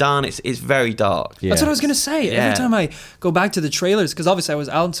nicely done. It's very dark. Yeah. That's what I was gonna say. Yeah. Every time I go back to the trailers, because obviously I was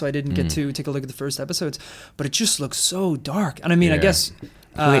out, so I didn't get to take a look at the first episodes. But it just looks so dark, and I mean, I Yeah. guess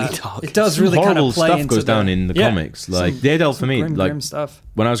Really dark. It does Some really kind horrible of play stuff into goes down in the comics. Like, some- Daredevil for some me, grim stuff.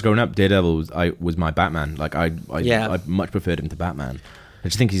 when I was growing up, Daredevil was my Batman. I Yeah. much preferred him to Batman. I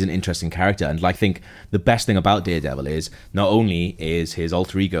just think he's an interesting character, and I think the best thing about Daredevil is not only is his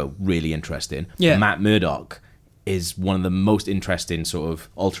alter ego really interesting, Yeah. Matt Murdock is one of the most interesting sort of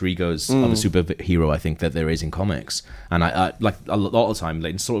alter egos of a superhero I think that there is in comics. And I like a lot of the time,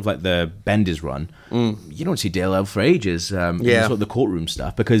 like in sort of like the Bendis run, you don't see Daredevil for ages. In sort of the courtroom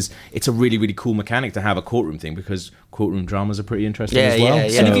stuff, because it's a really, really cool mechanic to have a courtroom thing, because courtroom dramas are pretty interesting Yeah, as well. yeah,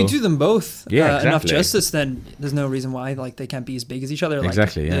 yeah. And if So- you do them both enough exactly. justice, then there's no reason why they can't be as big as each other. Like,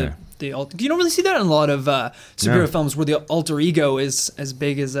 Exactly, yeah. You don't really see that in a lot of superhero films where the alter ego is as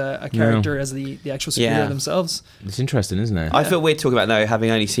big as a character as the actual superhero Yeah. themselves. It's interesting, isn't it? I feel weird talking about now having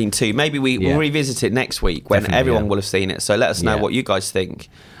only seen 2. Maybe we'll Yeah. revisit it next week when Definitely, everyone yeah. will have seen it. So let us know Yeah. what you guys think.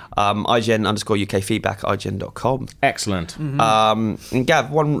 IGN_UK feedback at IGN.com. Excellent. And Gav,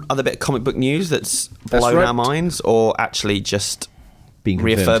 one other bit of comic book news that's blown right. our minds, or actually just Being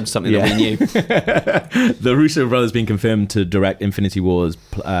confirmed. reaffirmed something that we knew. The Russo brothers being confirmed to direct Infinity Wars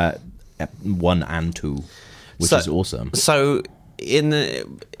 1 and 2, which is awesome. So in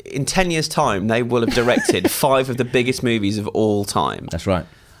 10 years' time, they will have directed 5 of the biggest movies of all time. That's right.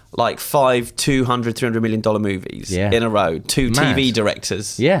 like 5 $200 $300 million movies in a row, 2 Mad. TV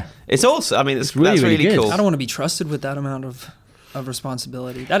directors. Yeah. It's awesome. I mean, that's really really good. cool. I don't want to be trusted with that amount of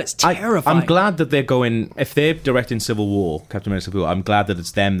responsibility. That is terrifying. I'm glad that they're going. If they're directing Civil War, Captain America: Civil War, I'm glad that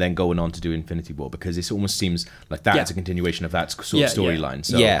it's them then going on to do Infinity War, because it almost seems like that's a continuation of that sort of storyline.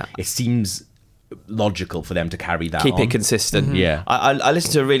 So it seems logical for them to carry that. Keep on. it consistent. Mm-hmm. Yeah. I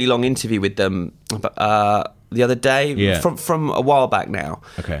listened to a really long interview with them the other day from a while back now.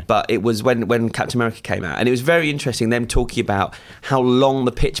 Okay. But it was when Captain America came out, and it was very interesting them talking about how long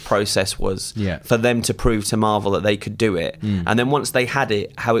the pitch process was for them to prove to Marvel that they could do it. And then once they had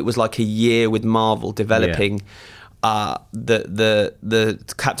it, how it was like a year with Marvel developing the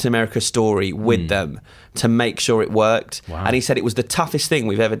Captain America story with them to make sure it worked. Wow. And he said it was the toughest thing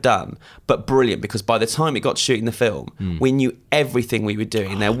we've ever done, but brilliant, because by the time it got to shooting the film, we knew everything we were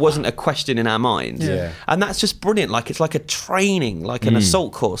doing. There wasn't a question in our minds. Yeah. And that's just brilliant. Like, it's like a training, like an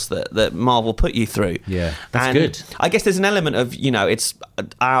assault course that Marvel put you through. Yeah, that's and good. I guess there's an element of, it's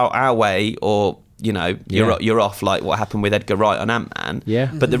our way, or you're off, like what happened with Edgar Wright on Ant-Man.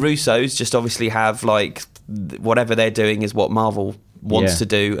 Yeah. But the Russos just obviously have, like, whatever they're doing is what Marvel wants to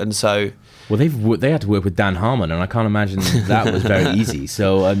do, and so... Well, they had to work with Dan Harmon, and I can't imagine that was very easy.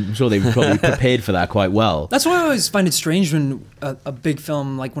 So I'm sure they were probably prepared for that quite well. That's why I always find it strange when a big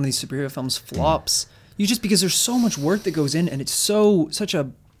film like one of these superhero films flops. Because there's so much work that goes in, and it's such a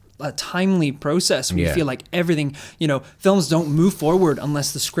timely process where you feel like everything, films don't move forward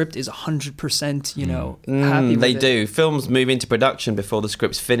unless the script is 100%, happy with they it. do. Films move into production before the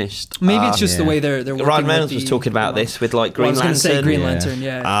script's finished. Maybe it's just the way they're working. Ryan with Reynolds was talking about this with, like, Green I was Lantern. going to say Green Lantern,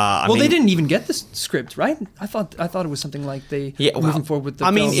 yeah. I well, mean, they didn't even get the script, right? I thought it was something like they moving forward with the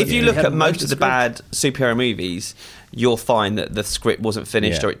I mean, film, if you they look at hadn't read most of the script. bad superhero movies, you'll find that the script wasn't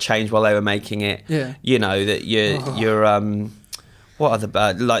finished or it changed while they were making it. Yeah. That you're what are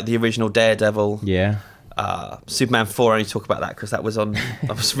the like the original Daredevil? Yeah. Superman 4, I only talk about that because that was on.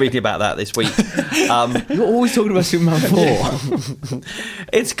 I was reading about that this week. You're always talking about Superman 4.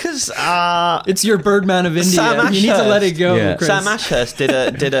 It's because it's your Birdman of India. Sam You need to let it go, Yeah. Chris. Sam Ashurst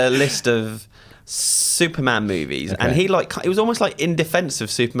did a list of Superman movies, and he it was almost like in defense of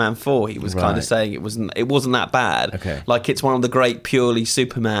Superman 4. He was kind of saying it wasn't that bad. Okay. Like, it's one of the great purely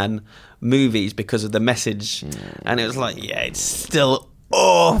Superman movies because of the message, and it was like, it's still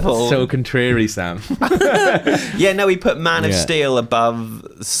awful. So contrary, Sam. He put Man of Steel above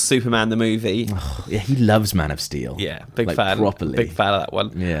Superman the movie. Yeah, he loves Man of Steel. Yeah, big Like, fan. properly. Big fan of that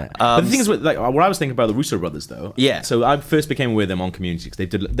one. Yeah. But the thing is, what I was thinking about the Russo brothers, though. Yeah. So I first became aware of them on Community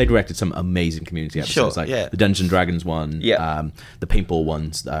because they directed some amazing Community episodes, like the Dungeons and Dragons one, the paintball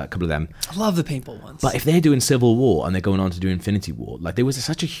ones, a couple of them. I love the paintball ones. But if they're doing Civil War and they're going on to do Infinity War, like, there was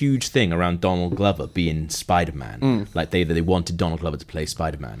such a huge thing around Donald Glover being Spider-Man. Like, they wanted Donald Glover to play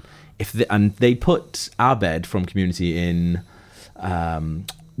Spider-Man. And they put Abed from Community in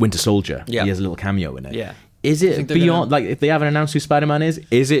Winter Soldier. Yeah. He has a little cameo in it. Yeah. Is it beyond, like, if they haven't announced who Spider-Man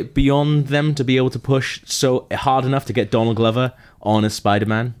is it beyond them to be able to push so hard enough to get Donald Glover on as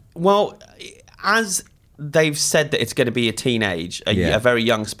Spider-Man? Well, as they've said that it's going to be a very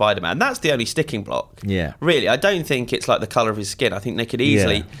young Spider-Man, that's the only sticking block. Yeah. Really, I don't think it's like the colour of his skin. I think they could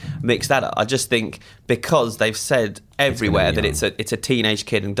easily mix that up. I just think because they've said everywhere that it's a teenage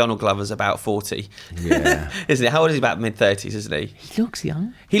kid, and Donald Glover's about 40. Yeah. Isn't it? How old is he? About mid-30s, isn't he? He looks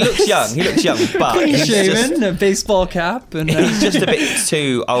young. He looks young, but clean he's shaven, a baseball cap, and he's just a bit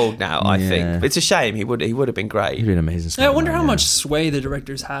too old now, I Yeah. think. It's a shame. He would have been great. He's been amazing. I wonder how much sway the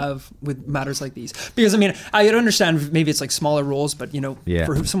directors have with matters like these. Because, I mean, I could understand maybe it's like smaller roles, but,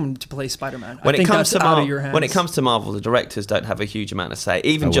 for someone to play Spider-Man, I think that's out of your hands. When it comes to Marvel, the directors don't have a huge amount of say.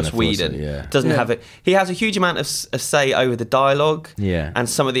 Even Joss wouldn't have thought Whedon so, doesn't have it. He has a huge amount of say over the dialogue and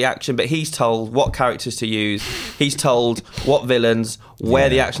some of the action, but he's told what characters to use. He's told what villains, where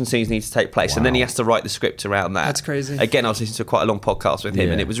the action scenes need to take place, and then he has to write the script around that. That's crazy. Again, I was listening to quite a long podcast with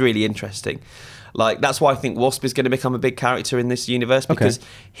him, and it was really interesting. Like, that's why I think Wasp is going to become a big character in this universe, because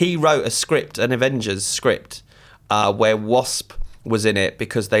he wrote a script, an Avengers script, where Wasp was in it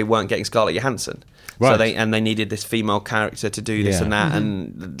because they weren't getting Scarlett Johansson. Right. So they needed this female character to do this and that,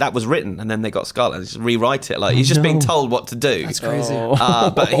 and that was written, and then they got Scarlett and just rewrite it. Like, he's just being told what to do. That's crazy.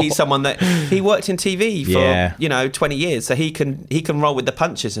 But he's someone that he worked in TV for 20 years, so he can roll with the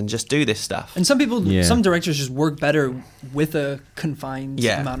punches and just do this stuff. And some directors just work better with a confined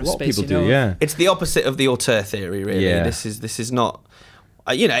amount of space. People do, yeah. It's the opposite of the auteur theory, really. Yeah. This is not.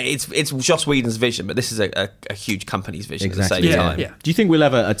 It's Joss Whedon's vision, but this is a huge company's vision at the same time. Yeah. Do you think we'll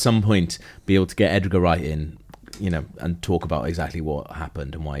ever, at some point, be able to get Edgar Wright in, and talk about exactly what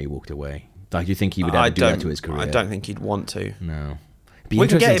happened and why he walked away? Like, do you think he would ever do that to his career? I don't think he'd want to. No. Be We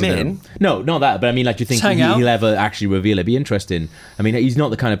can get interesting him to in. know. No, not that. But I mean, like, do you think Just hang out. he'll ever actually reveal it? Be interesting. I mean, he's not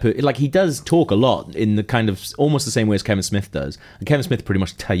the kind of like, he does talk a lot in the kind of almost the same way as Kevin Smith does. And Kevin Smith pretty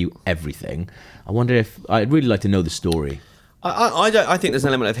much tell you everything. I wonder if I'd really like to know the story. I think there's an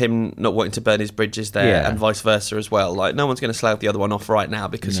element of him not wanting to burn his bridges there, Yeah. and vice versa as well. Like, no one's going to slag the other one off right now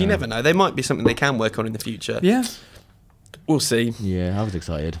because you never know. There might be something they can work on in the future. Yeah. We'll see. Yeah, I was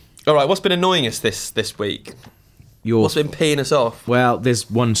excited. All right, what's been annoying us this week? What's been peeing us off? Well, there's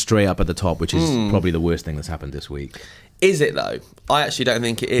one straight up at the top, which is probably the worst thing that's happened this week. Is it though? I actually don't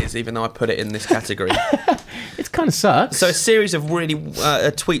think it is, even though I put it in this category. It kind of sucks. So a series of really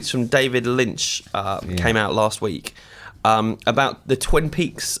tweets from David Lynch came out last week about the Twin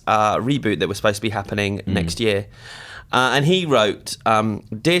Peaks reboot that was supposed to be happening next year. And he wrote,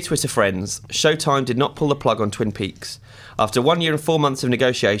 "Dear Twitter friends, Showtime did not pull the plug on Twin Peaks. After 1 year and 4 months of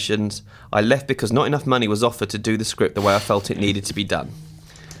negotiations, I left because not enough money was offered to do the script the way I felt it needed to be done.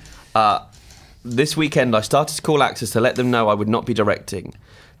 This weekend, I started to call actors to let them know I would not be directing.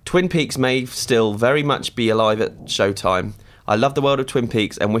 Twin Peaks may still very much be alive at Showtime. I love the world of Twin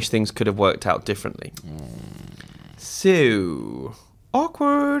Peaks and wish things could have worked out differently." So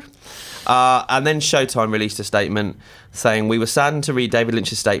awkward. And then Showtime released a statement saying, "We were saddened to read David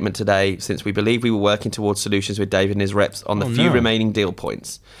Lynch's statement today since we believe we were working towards solutions with David and his reps on the few remaining deal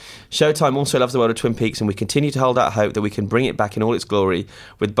points. Showtime also loves the world of Twin Peaks and we continue to hold out hope that we can bring it back in all its glory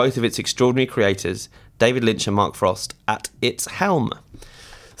with both of its extraordinary creators, David Lynch and Mark Frost, at its helm."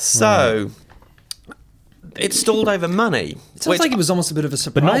 So it stalled over money. It sounds like it was almost a bit of a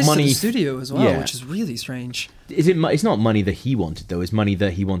surprise not to money. the studio as well, Yeah. which is really strange. Is it? It's not money that he wanted, though. It's money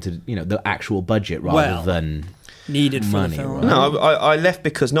that he wanted, the actual budget rather than Needed for money, the film. right? No, I left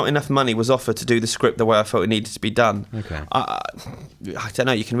because not enough money was offered to do the script the way I felt it needed to be done. Okay. I don't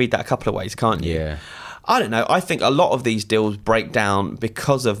know. You can read that a couple of ways, can't you? Yeah. I don't know. I think a lot of these deals break down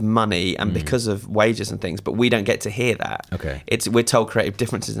because of money and because of wages and things, but we don't get to hear that. Okay. We're told creative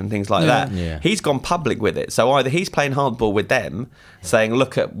differences and things like Yeah. that. Yeah. He's gone public with it. So either he's playing hardball with them, saying,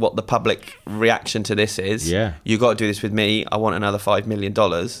 "Look at what the public reaction to this is. Yeah. You got to do this with me. I want another $5 million."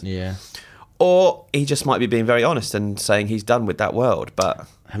 Yeah. Or he just might be being very honest and saying he's done with that world. But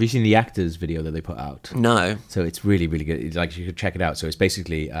Have you seen the actors video that they put out? no. So it's really, really good. It's like, you should check it out. So it's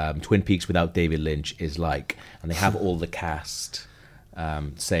basically Twin Peaks without David Lynch is like, and they have all the cast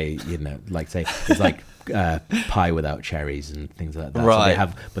say it's like pie without cherries and things like that. Right.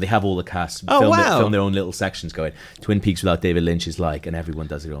 So they have all the cast wow. film their own little sections going. Twin Peaks without David Lynch is like, and everyone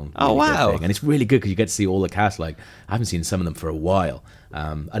does their own. Oh, really good wow. thing. And it's really good because you get to see all the cast. Like, I haven't seen some of them for a while,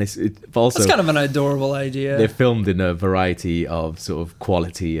 and it's also That's kind of an adorable idea. they're filmed in a variety of sort of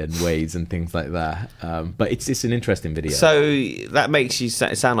quality and ways and things like that. But it's an interesting video. So that makes you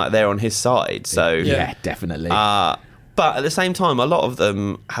sound like they're on his side. So yeah, definitely. but at the same time, a lot of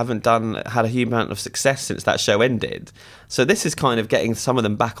them haven't had a huge amount of success since that show ended. So this is kind of getting some of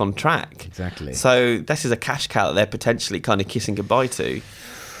them back on track. Exactly. So this is a cash cow that they're potentially kind of kissing goodbye to.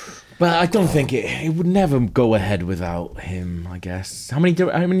 But I don't think it would never go ahead without him, I guess. How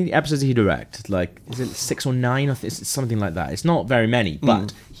many episodes did he direct? Like, is it 6 or 9 or it's something like that? It's not very many,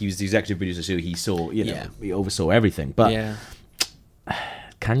 but he was the executive producer, so he saw, he oversaw everything. But Yeah.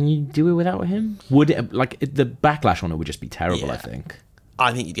 can you do it without him? Would it, the backlash on it would just be terrible, Yeah. I think.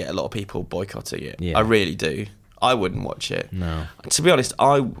 I think you'd get a lot of people boycotting it. Yeah. I really do. I wouldn't watch it. No. To be honest,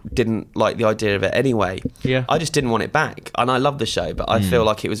 I didn't like the idea of it anyway. Yeah. I just didn't want it back. And I love the show, but I feel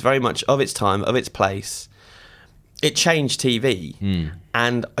like it was very much of its time, of its place. It changed TV.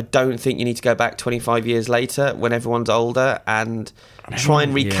 And I don't think you need to go back 25 years later when everyone's older and try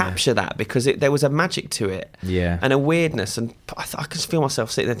and recapture that, because there was a magic to it. Yeah. And a weirdness. And I can feel myself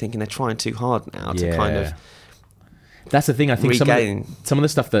sitting there thinking they're trying too hard now to kind of... That's the thing. I think regain. some of the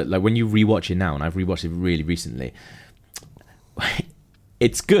stuff that, like, when you rewatch it now, and I've rewatched it really recently,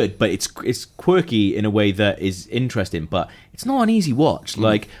 it's good, but it's quirky in a way that is interesting. But it's not an easy watch.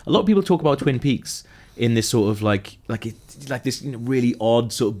 Like, a lot of people talk about Twin Peaks in this sort of like this really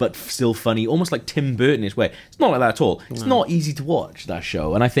odd sort of, but still funny, almost like Tim Burton-ish way. It's not like that at all. It's not easy to watch, that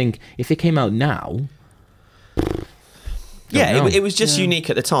show. And I think if it came out now. Yeah, it was just unique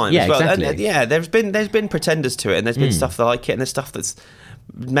at the time. Yeah, as well. exactly. And, there's been pretenders to it, and there's been stuff that like it, and there's stuff that's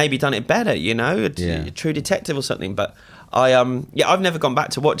maybe done it better. True Detective or something. But I've never gone back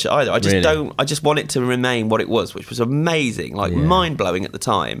to watch it either. I just don't. I just want it to remain what it was, which was amazing, mind blowing at the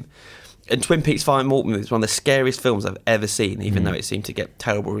time. And Twin Peaks: Fire and Morton is one of the scariest films I've ever seen, even though it seemed to get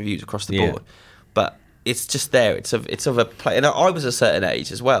terrible reviews across the board. But it's just there. It's of a play. And I was a certain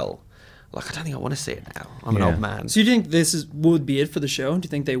age as well. like, I don't think I want to see it now. I'm an old man. So you think this would be it for the show? Do you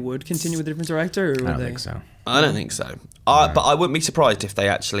think they would continue with a different director? Or would I don't they? think so. I don't think so. But I wouldn't be surprised if they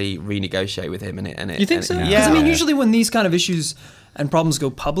actually renegotiate with him. You think so? Because Yeah. I mean, usually when these kind of issues and problems go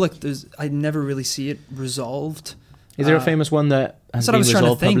public, I never really see it resolved. Is there a famous one that has That's what been I was trying to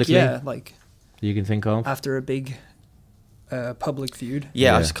resolved think. publicly? Yeah, like You can think of? after a big public feud.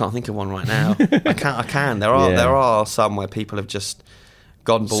 Yeah, Yeah. I just can't think of one right now. I can. There are some where people have just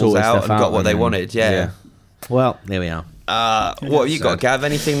gone balls Sorted out stuff and got out what they then. wanted. Yeah. Well, there we are. What have you got, Sad. Gav?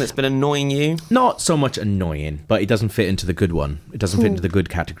 Anything that's been annoying you? Not so much annoying, but it doesn't fit into the good one. It doesn't fit into the good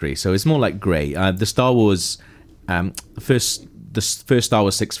category. So it's more like grey. The Star Wars, the first Star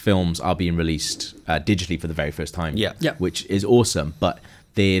Wars 6 films are being released digitally for the very first time. Yeah. Yeah. Which is awesome, but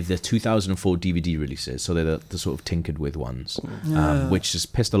they're the 2004 DVD releases, so they're the sort of tinkered with ones, which has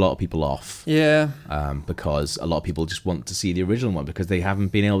pissed a lot of people off. Yeah. Because a lot of people just want to see the original one because they haven't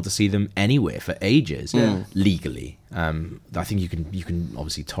been able to see them anywhere for ages legally. I think you can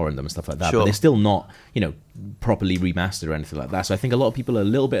obviously torrent them and stuff like that, Sure. but they're still not properly remastered or anything like that. So I think a lot of people are a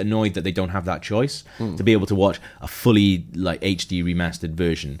little bit annoyed that they don't have that choice to be able to watch a fully like HD remastered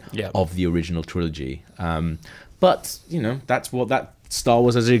version of the original trilogy. But that's what that Star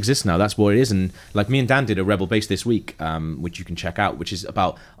Wars as it exists now. That's what it is. And like me and Dan did a Rebel Base this week, which you can check out, which is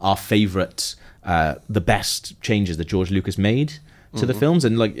about our favorite, the best changes that George Lucas made to the films.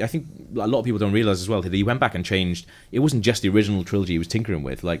 And like I think a lot of people don't realize as well that he went back and changed. It wasn't just the original trilogy he was tinkering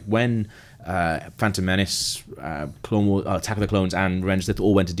with. Like when Phantom Menace, Clone Wars, Attack of the Clones, and Revenge of the Sith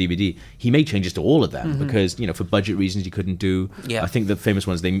all went to DVD, he made changes to all of them because for budget reasons he couldn't do. Yeah. I think the famous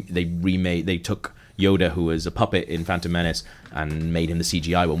ones they took Yoda, who was a puppet in Phantom Menace, and made him the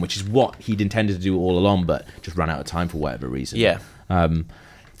CGI one, which is what he'd intended to do all along, but just ran out of time for whatever reason. Yeah.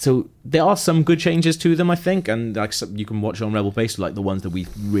 So there are some good changes to them, I think, and like you can watch on Rebel Base, like the ones that we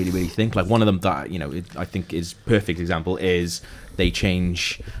really, really think. Like one of them that I think is perfect example is they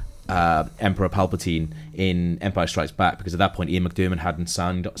change Emperor Palpatine in Empire Strikes Back, because at that point Ian McDiarmid hadn't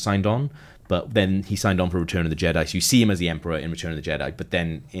signed on. But then he signed on for Return of the Jedi. So you see him as the Emperor in Return of the Jedi. But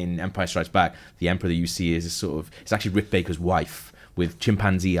then in Empire Strikes Back, the Emperor that you see is it's actually Rick Baker's wife with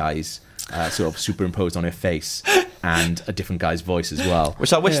chimpanzee eyes sort of superimposed on her face and a different guy's voice as well.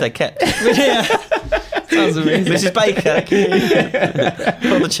 Which I wish they kept. Sounds amazing. Mrs. Baker.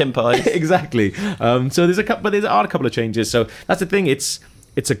 Put on the chimp eyes. Exactly. So there are a couple of changes. So that's the thing. It's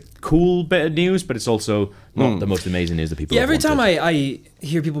a cool bit of news, but it's also not the most amazing news that people have every time wanted. I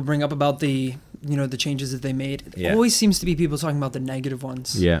hear people bring up about the the changes that they made, it always seems to be people talking about the negative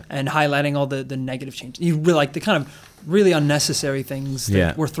ones, and highlighting all the negative changes. You really like the kind of really unnecessary things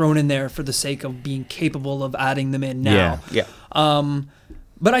that were thrown in there for the sake of being capable of adding them in now.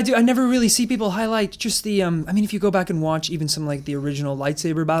 But I never really see people highlight just the I mean, if you go back and watch even some like the original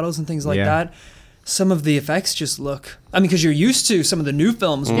lightsaber battles and things like that, some of the effects just look, I mean, because you're used to some of the new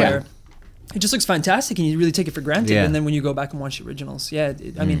films where it just looks fantastic and you really take it for granted. And then when you go back and watch the originals, I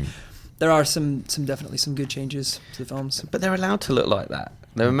mean, there are some definitely some good changes to the films. But they're allowed to look like that.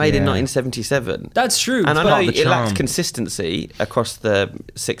 They were made in 1977. That's true. And I part know of the it lacks charm. consistency across the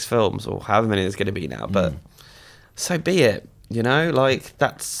 6 films, or however many there's going to be now, but so be it. Like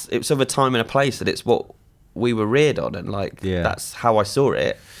it's of a time and a place, that it's what we were reared on, and that's how I saw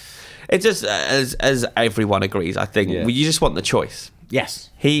it. It's just as everyone agrees, I think you just want the choice. Yes.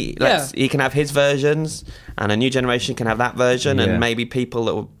 He can have his versions, and a new generation can have that version, and maybe people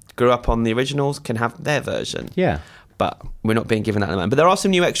that grew up on the originals can have their version. Yeah. But we're not being given that at the moment. But there are some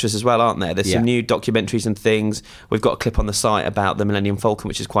new extras as well, aren't there? There's some new documentaries and things. We've got a clip on the site about the Millennium Falcon,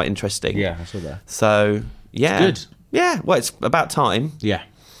 which is quite interesting. Yeah, I saw that. So, yeah. It's good. Yeah, well, it's about time. Yeah.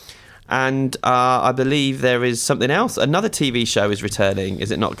 And I believe there is something else. Another TV show is returning, is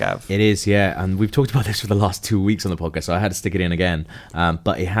it not, Gav? It is, yeah. And we've talked about this for the last 2 weeks on the podcast, so I had to stick it in again.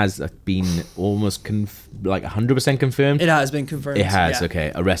 But it has been almost 100% confirmed. It has been confirmed. It has,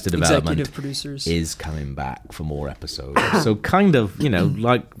 okay. Arrested Development Executive producers is coming back for more episodes. So kind of,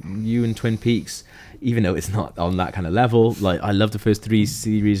 like you and Twin Peaks, even though it's not on that kind of level, like I love the first 3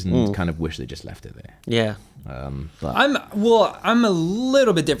 series and kind of wish they just left it there. Yeah. But I'm a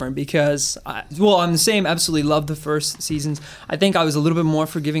little bit different because I'm the same. Absolutely love the first seasons. I think I was a little bit more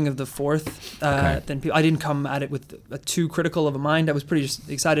forgiving of the fourth than people. I didn't come at it with a too critical of a mind. I was pretty just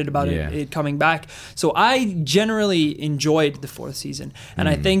excited about it coming back. So I generally enjoyed the 4th season, and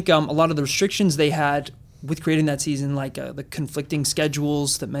I think a lot of the restrictions they had with creating that season, like the conflicting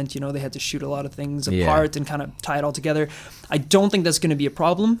schedules that meant they had to shoot a lot of things apart and kind of tie it all together. I don't think that's going to be a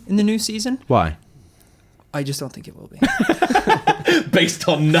problem in the new season. why? I just don't think it will be. Based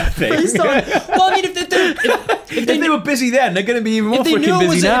on nothing. Well, I mean, if they were busy then, they're going to be even more freaking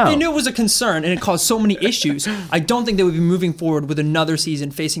busy now. If they knew it was a concern and it caused so many issues, I don't think they would be moving forward with another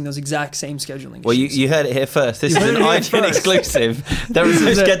season facing those exact same scheduling Well, issues. you heard it here first. This is an IGN exclusive. There are no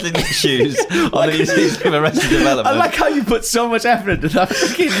scheduling issues on the new season of Arrested Development. I like how you put so much effort into that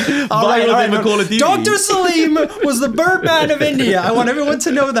fucking viral thing of Call of Duty. Dr. Salim was the Birdman of India. I want everyone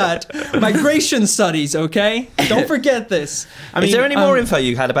to know that. Migration studies, okay? Don't forget this. Is there any more info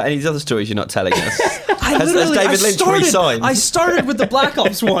you had about any of the other stories you're not telling us? Has David Lynch resigned? I started with the Black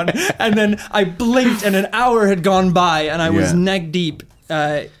Ops one, and then I blinked, and an hour had gone by, and I was neck deep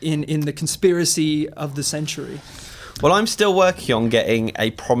in the conspiracy of the century. Well, I'm still working on getting a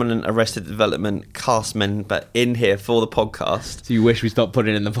prominent Arrested Development cast member in here for the podcast. So you wish we stopped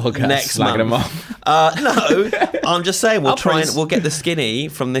putting it in the podcast? Next slagging them month. off? No, I'm just saying we'll get the skinny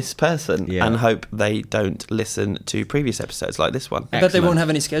from this person and hope they don't listen to previous episodes like this one. I bet they won't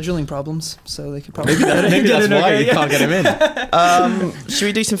have any scheduling problems, so they could probably Maybe that's why you can't get him in. Should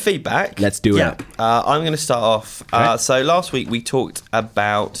we do some feedback? Let's do it. I'm going to start off. Okay. So last week we talked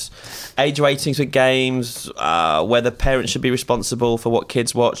about age ratings with games, whether parents should be responsible for what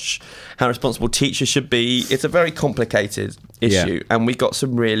kids watch, how responsible teachers should be. It's a very complicated issue, and we got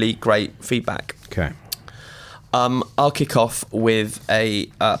some really great feedback. Okay. I'll kick off with a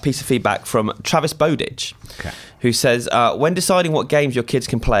piece of feedback from Travis Bowditch, who says, when deciding what games your kids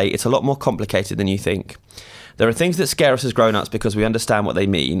can play, it's a lot more complicated than you think. There are things that scare us as grown-ups because we understand what they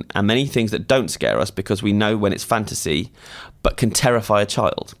mean, and many things that don't scare us because we know when it's fantasy, but can terrify a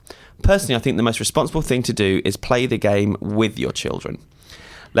child. Personally, I think the most responsible thing to do is play the game with your children.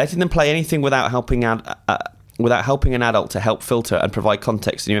 Letting them play anything without helping an adult to help filter and provide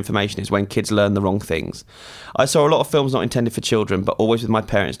context to new information is when kids learn the wrong things. I saw a lot of films not intended for children, but always with my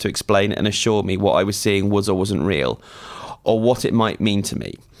parents to explain and assure me what I was seeing was or wasn't real, or what it might mean to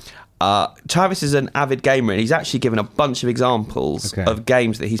me. Travis is an avid gamer, and he's actually given a bunch of examples of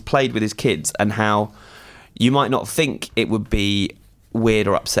games that he's played with his kids and how you might not think it would be weird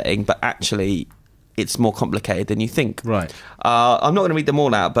or upsetting, but actually it's more complicated than you think. Right. I'm not going to read them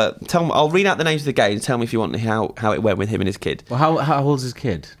all out, but I'll read out the names of the games. Tell me if you want how it went with him and his kid. Well, how old's his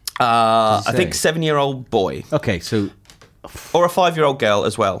kid? I think 7-year-old boy. Okay, so... Or a 5-year-old girl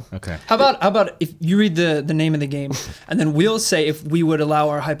as well. Okay. How about if you read the name of the game, and then we'll say if we would allow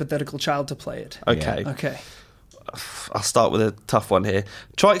our hypothetical child to play it. Okay. Okay. I'll start with a tough one here.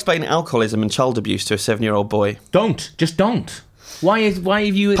 Try explaining alcoholism and child abuse to a 7-year-old boy. Just don't. Why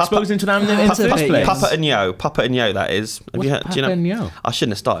have you exposed him to that in the first place? Papa and Yo, that is. Have you heard? Papa and Yo? I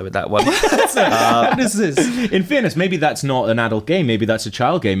shouldn't have started with that one. What is this? In fairness, maybe that's not an adult game. Maybe that's a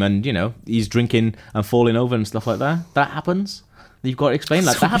child game, and he's drinking and falling over and stuff like that. That happens. You've got to explain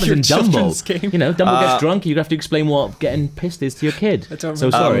that. That happens in Dumbo. Game. Dumbo gets drunk. You have to explain what getting pissed is to your kid. So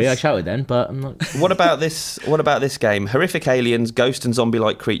sorry, I shouted then, but I'm not. What about this game? Horrific aliens, ghost and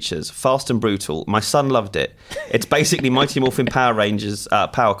zombie-like creatures, fast and brutal. My son loved it. It's basically Mighty Morphin Power Rangers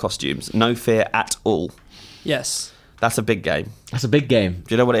power costumes. No fear at all. Yes. That's a big game. That's a big game.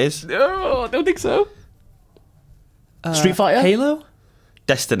 Do you know what it is? No, I don't think so. Street Fighter? Halo?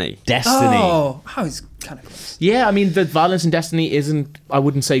 Destiny. Oh, I was kind of close. Yeah, I mean, the violence in Destiny isn't, I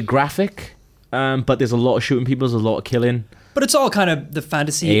wouldn't say graphic, but there's a lot of shooting people, there's a lot of killing. But it's all kind of the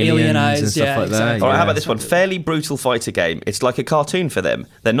fantasy, Aliens alienized, and stuff like that. exactly. All right, how about this one? Fairly brutal fighter game. It's like a cartoon for them.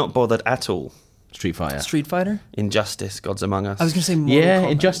 They're not bothered at all. Street Fighter. Street Fighter? Injustice, Gods Among Us. I was going to say Mortal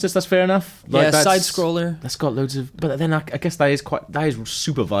Kombat. Injustice, that's fair enough. Side scroller. That's got loads of, but then I guess that is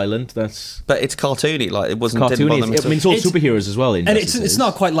super violent. But it's cartoony, like it wasn't cartoony. Didn't bother me. I mean, it's all superheroes as well. And it's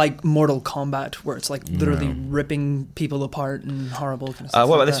not quite like Mortal Kombat, where it's like literally ripping people apart and horrible kind of stuff.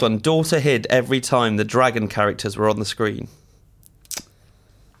 What about this one? Daughter hid every time the dragon characters were on the screen.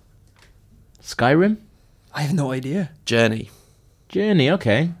 Skyrim? I have no idea. Journey,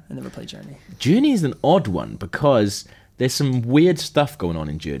 okay. I never played Journey. Journey is an odd one because there's some weird stuff going on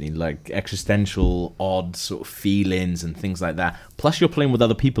in Journey, like existential, odd sort of feelings and things like that. Plus, you're playing with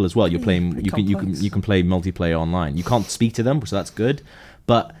other people as well. You're playing. You can play multiplayer online. You can't speak to them, so that's good.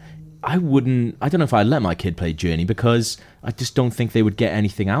 But I don't know if I'd let my kid play Journey because I just don't think they would get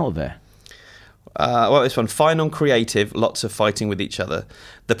anything out of it. This one, fine on creative, lots of fighting with each other.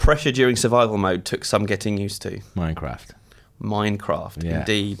 The pressure during survival mode took some getting used to. Minecraft,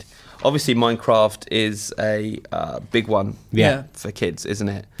 indeed. Obviously, Minecraft is a big one for kids, isn't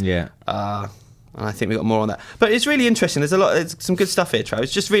it? Yeah. And I think we've got more on that. But it's really interesting. There's some good stuff here, Trav.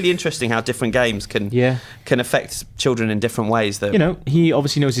 It's just really interesting how different games can affect children in different ways. That he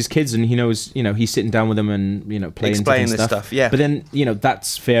obviously knows his kids, and he knows, he's sitting down with them and, playing explaining this stuff. Yeah. But then,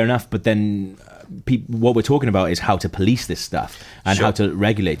 that's fair enough. But then what we're talking about is how to police this stuff and how to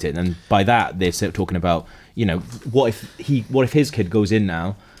regulate it. And by that, they're talking about, what if his kid goes in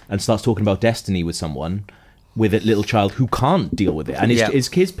now and starts talking about Destiny with someone, with a little child who can't deal with it, and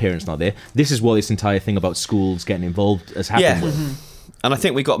his parents not there. This is what this entire thing about schools getting involved has happened with. Mm-hmm. And I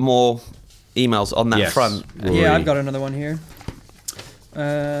think we got more emails on that front. Rory. Yeah, I've got another one here.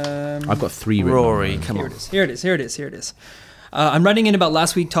 I've got 3 written. Rory, come on. Here it is. I'm writing in about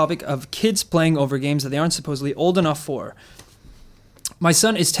last week's topic of kids playing over games that they aren't supposedly old enough for. My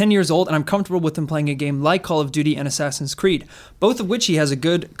son is 10 years old, and I'm comfortable with him playing a game like Call of Duty and Assassin's Creed, both of which he has a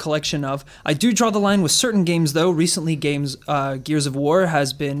good collection of. I do draw the line with certain games, though. Recently, Gears of War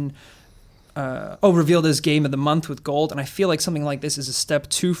has been revealed as Game of the Month with gold, and I feel like something like this is a step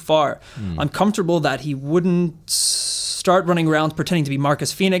too far. I'm comfortable that he wouldn't start running around pretending to be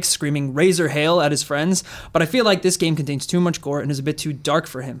Marcus Phoenix, screaming Razor Hail at his friends, but I feel like this game contains too much gore and is a bit too dark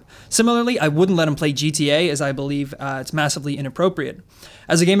for him. Similarly, I wouldn't let him play GTA, as I believe it's massively inappropriate.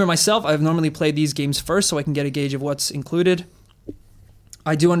 As a gamer myself, I've normally played these games first so I can get a gauge of what's included.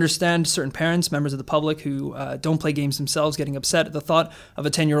 I do understand certain parents, members of the public who don't play games themselves, getting upset at the thought of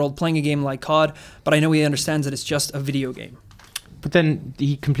a 10-year-old playing a game like COD, but I know he understands that it's just a video game. But then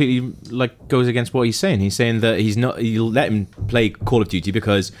he completely goes against what he's saying. He's saying that he'll let him play Call of Duty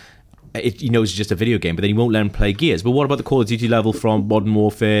because he knows it's just a video game, but then he won't let him play Gears. But what about the Call of Duty level from Modern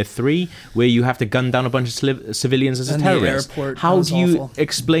Warfare 3, where you have to gun down a bunch of civilians as a terrorist? How do you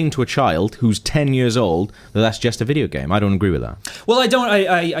explain to a child who's 10 years old that that's just a video game? I don't agree with that. Well, I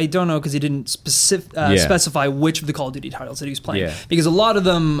don't know, because he didn't specify which of the Call of Duty titles that he was playing. Yeah. Because a lot of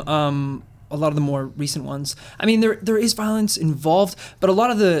the more recent ones, I mean, there is violence involved, but a lot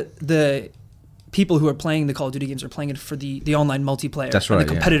of the people who are playing the Call of Duty games are playing it for the online multiplayer. That's right, and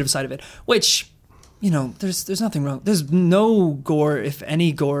the competitive side of it, which, there's nothing wrong. There's no gore, if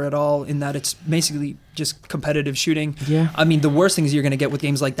any gore at all, in that it's basically just competitive shooting. Yeah. I mean, the worst things you're going to get with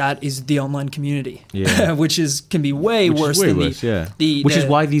games like that is the online community, which can be way worse than which is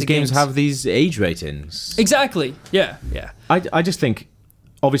why these games have these age ratings. Exactly. Yeah. I just think,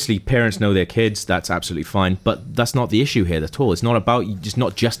 obviously, parents know their kids. That's absolutely fine, but that's not the issue here at all. It's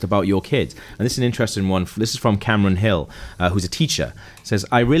not just about your kids. And this is an interesting one. This is from Cameron Hill, who's a teacher. It says,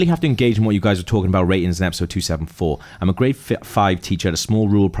 I really have to engage in what you guys were talking about ratings in episode 274. I'm a grade 5 teacher at a small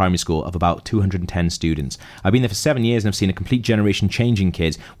rural primary school of about 210 students. I've been there for 7 years and I've seen a complete generation changing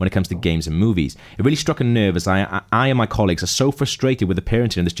kids when it comes to games and movies. It really struck a nerve as I and my colleagues are so frustrated with the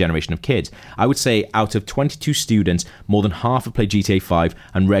parenting of this generation of kids. I would say out of 22 students, more than half have played GTA 5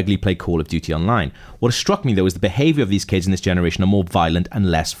 and regularly play Call of Duty Online. What has struck me, though, is the behaviour of these kids in this generation are more violent and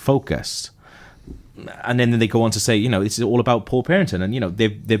less focused. And then they go on to say, this is all about poor parenting. And,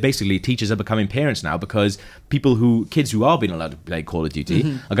 they're basically, teachers are becoming parents now because kids who are being allowed to play Call of Duty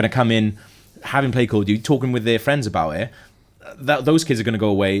are going to come in, having played Call of Duty, talking with their friends about it. Those kids are going to go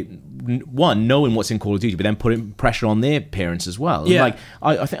away, one, knowing what's in Call of Duty, but then putting pressure on their parents as well. Yeah.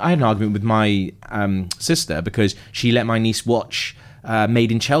 I think I had an argument with my sister because she let my niece watch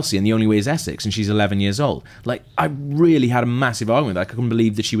Made in Chelsea, and the only way is Essex, and she's 11 years old. I really had a massive argument. I couldn't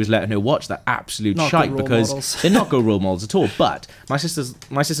believe that she was letting her watch that absolute shite, because they're not good role models at all. But my sister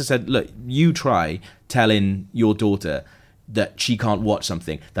said, look, you try telling your daughter that she can't watch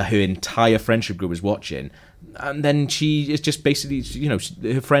something that her entire friendship group is watching, and then she is just basically,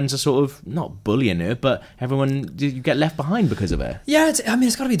 her friends are sort of not bullying her, but you get left behind because of her. Yeah, it's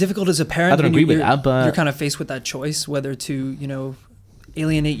got to be difficult as a parent. I don't agree with that, but you're kind of faced with that choice whether to,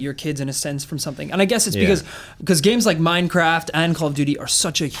 alienate your kids in a sense from something. And I guess it's because games like Minecraft and Call of Duty are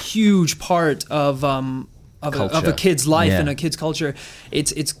such a huge part of a kid's life and a kid's culture.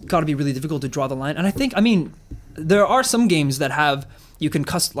 It's got to be really difficult to draw the line. And I think, there are some games that you can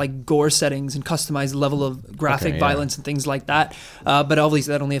gore settings and customize the level of graphic violence and things like that. But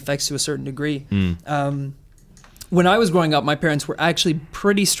obviously that only affects to a certain degree. When I was growing up, my parents were actually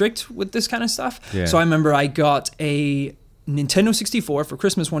pretty strict with this kind of stuff. Yeah. So I remember I got a Nintendo 64 for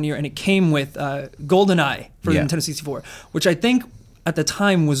Christmas one year, and it came with GoldenEye for the Nintendo 64, which I think at the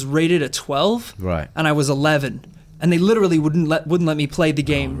time was rated at 12. Right. And I was 11. And they literally wouldn't let me play the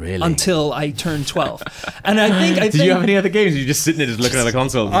game until I turned 12. And I think Did you have any other games? You're just sitting there just looking at the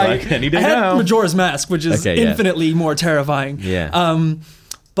console any day now. I had Majora's Mask, which is infinitely more terrifying. Yeah.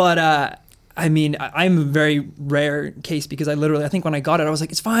 But I'm a very rare case, because I think when I got it, I was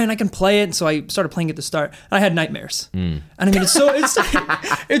like, it's fine, I can play it. So I started playing at the start, and I had nightmares. And it's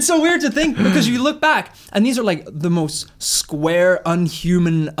so weird to think, because you look back, and these are the most square,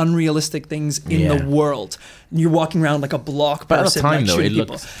 unhuman, unrealistic things in the world. You're walking around like a block person, shooting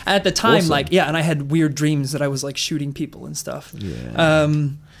people. At the time, awesome. And I had weird dreams that I was shooting people and stuff. Yeah.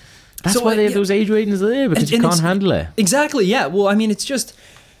 That's why they have those age ratings there, because you can't handle it. Exactly, yeah. Well, I mean, it's just,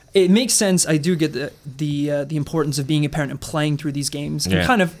 it makes sense. I do get the importance of being a parent and playing through these games. And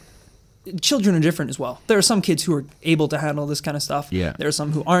kind of, children are different as well. There are some kids who are able to handle this kind of stuff. Yeah. There are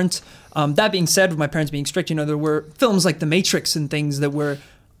some who aren't. That being said, with my parents being strict, there were films like The Matrix and things that were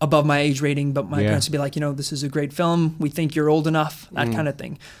above my age rating, but my parents would be like, this is a great film. We think you're old enough, that kind of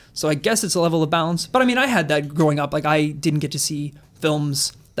thing. So I guess it's a level of balance. But I mean, I had that growing up. Like, I didn't get to see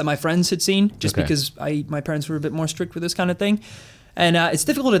films that my friends had seen just because my parents were a bit more strict with this kind of thing. And it's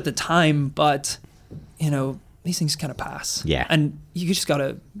difficult at the time, but, these things kind of pass. Yeah. And you just got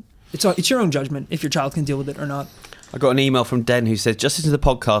to, it's your own judgment if your child can deal with it or not. I got an email from Den who says, just listen to the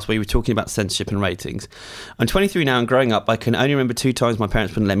podcast where you were talking about censorship and ratings. I'm 23 now, and growing up, I can only remember 2 times my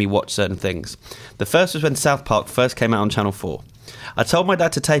parents wouldn't let me watch certain things. The first was when South Park first came out on Channel 4. I told my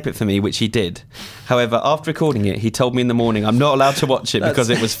dad to tape it for me, which he did. However, after recording it, he told me in the morning I'm not allowed to watch it because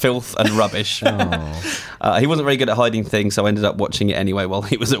it was filth and rubbish. He wasn't very good at hiding things, so I ended up watching it anyway while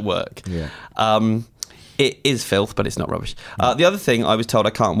he was at work. Yeah. It is filth, but it's not rubbish. The other thing I was told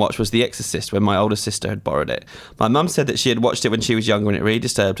I can't watch was The Exorcist, when my older sister had borrowed it. My mum said that she had watched it when she was younger and it really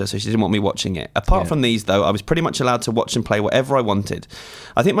disturbed her, so she didn't want me watching it. Apart from these, though, I was pretty much allowed to watch and play whatever I wanted.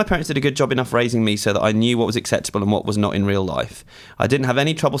 I think my parents did a good job enough raising me so that I knew what was acceptable and what was not in real life. I didn't have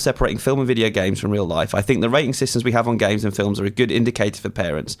any trouble separating film and video games from real life. I think the rating systems we have on games and films are a good indicator for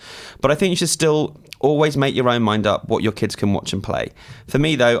parents. But I think you should still always make your own mind up what your kids can watch and play. For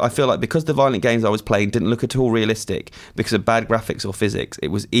me, though, I feel like because the violent games I was playing didn't look at all realistic because of bad graphics or physics, it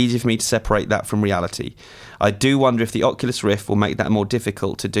was easy for me to separate that from reality. I do wonder if the Oculus Rift will make that more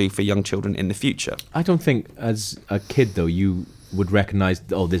difficult to do for young children in the future. I don't think as a kid, though, you would recognise,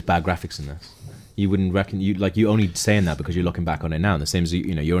 there's bad graphics in this. You wouldn't reckon, you're only saying that because you're looking back on it now. The same as,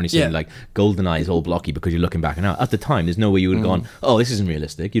 you're only saying like GoldenEye is all blocky because you're looking back now. At the time, there's no way you would have gone, this isn't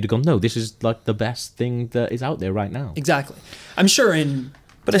realistic. You'd have gone, no, this is like the best thing that is out there right now. Exactly. I'm sure in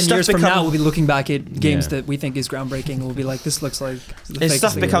 10 years from now, we'll be looking back at games that we think is groundbreaking. We'll be like, this looks like the fakest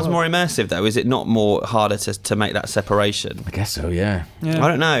stuff becomes more immersive, though. Is it not more harder to make that separation? I guess so, yeah. I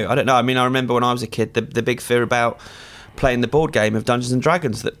don't know. I mean, I remember when I was a kid, the big fear about playing the board game of Dungeons and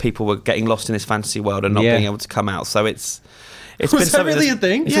Dragons, that people were getting lost in this fantasy world and not being able to come out. So it's was been that really a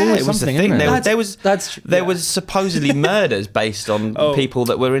thing? Yeah, it was a thing. There was was supposedly murders based on people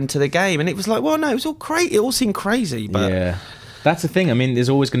that were into the game, and it was like, well, no, it was all crazy. It all seemed crazy, but that's the thing. I mean, there's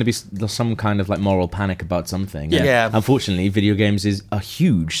always going to be some kind of like moral panic about something. Yeah. And unfortunately, video games are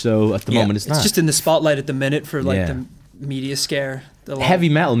huge. So at the moment, it's just in the spotlight at the minute for like the media scare. Heavy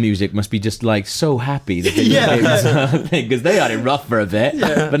metal music must be just like so happy that because they had it rough for a bit,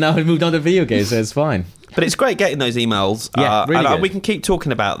 but now we've moved on to video games, so it's fine. But it's great getting those emails. Really and we can keep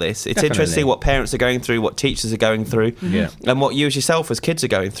talking about this. It's interesting what parents are going through, what teachers are going through, and what you as yourself as kids are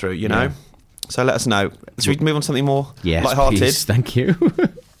going through, know. So let us know. Should we move on to something more lighthearted? Please. Thank you.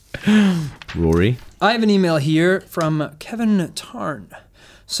 Rory. I have an email here from Kevin Tarn.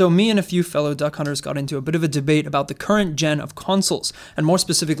 So me and a few fellow duck hunters got into a bit of a debate about the current gen of consoles, and more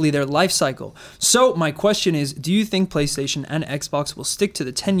specifically their life cycle. So my question is, do you think PlayStation and Xbox will stick to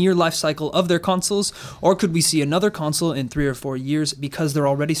the 10-year life cycle of their consoles, or could we see another console in 3 or 4 years because they're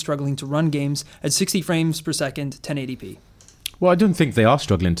already struggling to run games at 60 frames per second, 1080p? Well, I don't think they are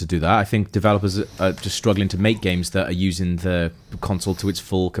struggling to do that. I think developers are just struggling to make games that are using the console to its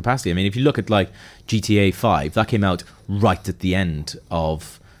full capacity. I mean, if you look at like GTA 5, that came out right at the end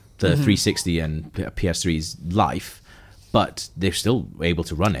of the 360 and PS3's life, but they're still able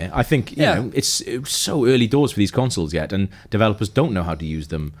to run it. I think it's so early doors for these consoles yet, and developers don't know how to use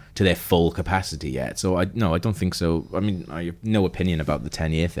them to their full capacity yet. So I don't think so. I mean, I have no opinion about the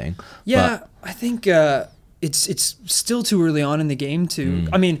 10-year thing. Yeah, but I think it's still too early on in the game to.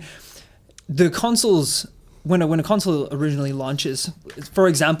 I mean, the consoles. When a console originally launches, for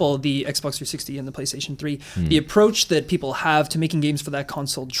example, the Xbox 360 and the PlayStation 3, the approach that people have to making games for that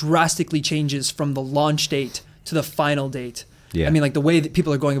console drastically changes from the launch date to the final date. Yeah. I mean, like the way that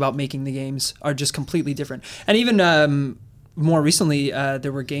people are going about making the games are just completely different. And even more recently,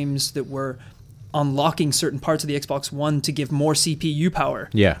 there were games that were unlocking certain parts of the Xbox One to give more CPU power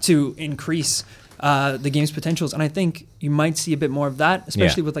to increase the game's potentials. And I think you might see a bit more of that,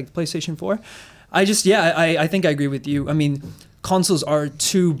 especially with like the PlayStation 4. I think I agree with you. I mean, consoles are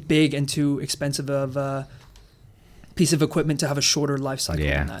too big and too expensive of a piece of equipment to have a shorter life cycle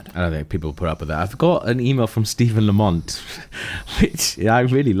than that. I don't think people put up with that. I've got an email from Stephen Lamont, which I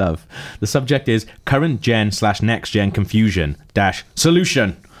really love. The subject is current gen / next gen confusion -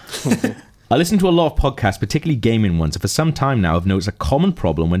 solution. I listen to a lot of podcasts, particularly gaming ones, and for some time now I've noticed a common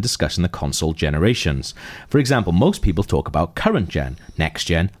problem when discussing the console generations. For example, most people talk about current gen, next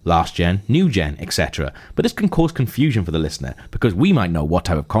gen, last gen, new gen, etc. But this can cause confusion for the listener, because we might know what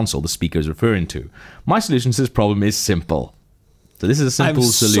type of console the speaker is referring to. My solution to this problem is simple. So this is a simple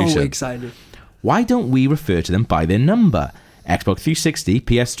solution. I'm so excited. Why don't we refer to them by their number? Xbox 360,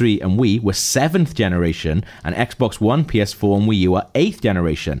 PS3 and Wii were 7th generation, and Xbox One, PS4 and Wii U are 8th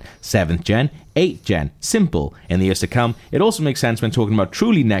generation. 7th gen, 8th gen. Simple. In the years to come, it also makes sense when talking about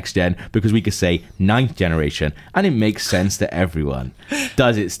truly next gen, because we could say 9th generation, and it makes sense to everyon.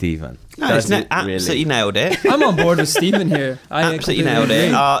 Does it, Stephen? No, absolutely nailed it. I'm on board with Stephen here. I Absolutely nailed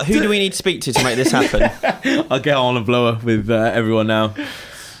it. Who do we need to speak to make this happen? I'll get on a blower with everyone now.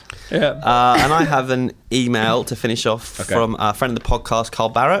 Yeah. And I have an email to finish off from a friend of the podcast, Carl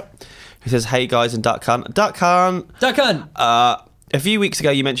Barrett, who says, "Hey guys and Duck Hunt. A few weeks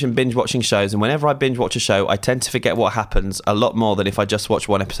ago you mentioned binge watching shows, and whenever I binge watch a show I tend to forget what happens a lot more than if I just watch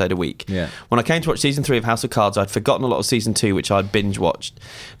one episode a week. Yeah. When I came to watch season 3 of House of Cards, I'd forgotten a lot of season 2 which I'd binge watched.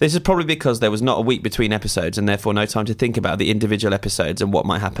 This is probably because there was not a week between episodes and therefore no time to think about the individual episodes and what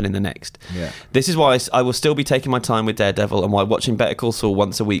might happen in the next. Yeah. This is why I will still be taking my time with Daredevil, and why watching Better Call Saul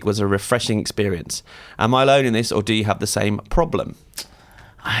once a week was a refreshing experience. Am I alone in this, or do you have the same problem?"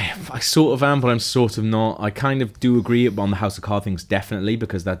 I sort of am, but I'm sort of not. I kind of do agree on the House of Cards things, definitely,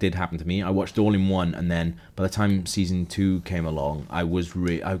 because that did happen to me. I watched all in one, and then by the time season 2 came along, I was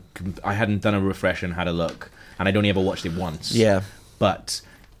I hadn't done a refresh and had a look, and I'd only ever watched it once. Yeah. But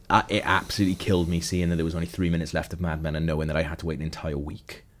it absolutely killed me seeing that there was only 3 minutes left of Mad Men, and knowing that I had to wait an entire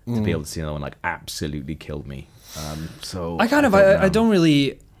week to be able to see another one. Like, absolutely killed me. So I don't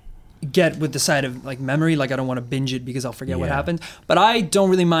really get with the side of like memory, like I don't want to binge it because I'll forget what happened, but I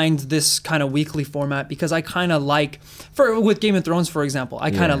don't really mind this kind of weekly format, because I kind of like, with Game of Thrones for example, I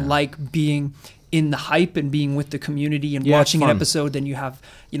kind of like being in the hype and being with the community and watching an episode. Then you have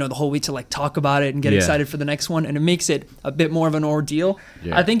the whole week to like talk about it and get excited for the next one, and it makes it a bit more of an ordeal.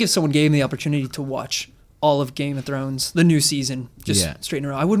 I think if someone gave me the opportunity to watch all of Game of Thrones, the new season, straight in a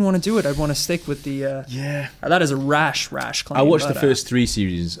row, I wouldn't want to do it. I'd want to stick with the... That is a rash claim. I watched the first 3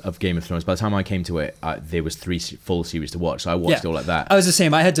 series of Game of Thrones. By the time I came to it, there was 3 full series to watch, so I watched it all like that. I was the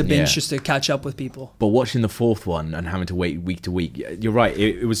same. I had to binge just to catch up with people. But watching the 4th one and having to wait week to week, you're right,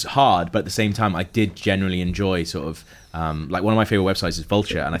 it was hard, but at the same time, I did generally enjoy sort of... like one of my favorite websites is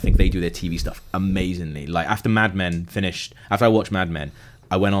Vulture, and I think they do their TV stuff amazingly. Like after I watched Mad Men,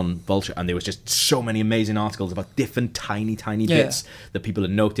 I went on Vulture, and there was just so many amazing articles about different tiny bits that people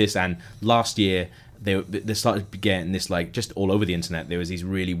had noticed. And last year, they started getting this, like, just all over the internet. There was these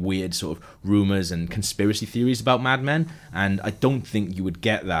really weird sort of rumors and conspiracy theories about Mad Men, and I don't think you would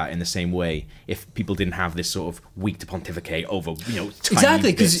get that in the same way if people didn't have this sort of week to pontificate over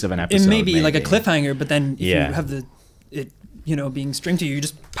tiny bits of an episode. It may be like a cliffhanger, but then if you have it being stringed to you, you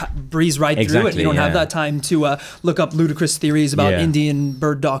just breeze right through it. You don't have that time to look up ludicrous theories about Indian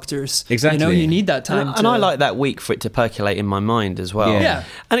bird doctors. Exactly. You need that time. And I like that week for it to percolate in my mind as well. Yeah.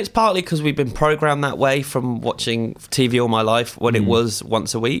 And it's partly because we've been programmed that way from watching TV all my life when it was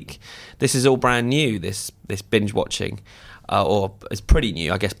once a week. This is all brand new, this binge watching. Or it's pretty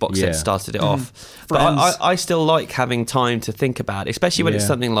new, I guess. Box Set started it off, but I still like having time to think about it, especially when it's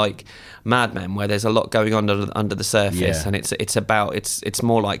something like Mad Men, where there's a lot going on under the surface, and it's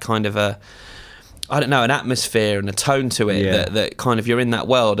more like kind of a, I don't know, an atmosphere and a tone to it that kind of, you're in that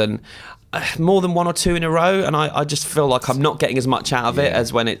world, and more than 1 or 2 in a row, and I just feel like I'm not getting as much out of it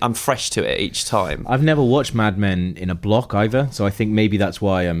as when I'm fresh to it each time. I've never watched Mad Men in a block either, so I think maybe that's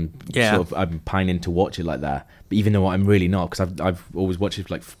why I'm pining to watch it like that. But even though I'm really not, because I've always watched it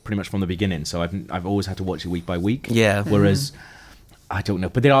like pretty much from the beginning, so I've always had to watch it week by week. Yeah. Whereas I don't know,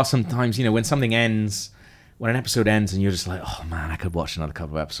 but there are sometimes when something ends. When an episode ends and you're just like, oh man, I could watch another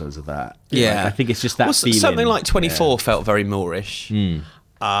couple of episodes of that. Yeah. I think it's just that feeling. Something like 24 felt very Moorish.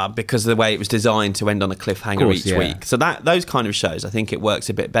 Because of the way it was designed to end on a cliffhanger each week. So those kind of shows, I think it works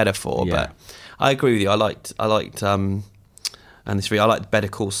a bit better for. Yeah. But I agree with you. I liked Better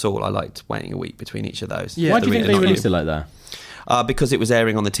Call Saul. I liked waiting a week between each of those. Yeah. Why do you think they released it like that? Because it was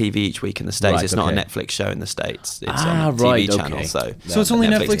airing on the TV each week in the States. Right, it's not a Netflix show in the States. It's on a right, TV channel. So it's only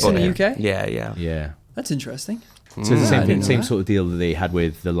Netflix in the UK? Yeah. Yeah. That's interesting. So it's the same sort of deal that they had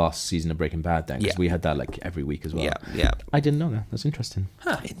with the last season of Breaking Bad then, because we had that like every week as well. Yeah. I didn't know that. That's interesting.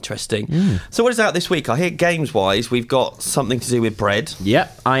 Interesting. So what is out this week? I hear games-wise we've got something to do with bread. Yeah,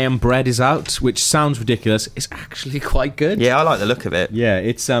 I Am Bread is out, which sounds ridiculous. It's actually quite good. Yeah, I like the look of it. Yeah,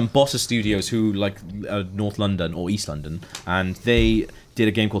 it's Bossa Studios, who like North London or East London, and they did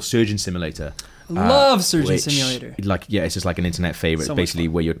a game called Surgeon Simulator. Love Surgeon which, Simulator. Like, yeah, it's just like an internet favorite, So much basically,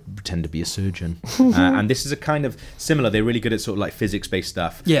 fun. where you pretend to be a surgeon. And this is a kind of similar. They're really good at sort of like physics-based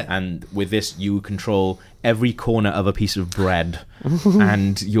stuff. Yeah. And with this, you control every corner of a piece of bread,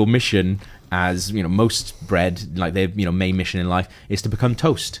 and your mission, as you know, most bread, like their main mission in life, is to become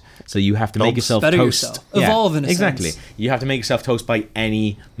toast. So you have to make yourself Better toast. yourself. Evolve in a exactly. sense. You have to make yourself toast by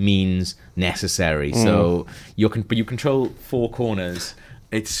any means necessary. So but you control 4 corners.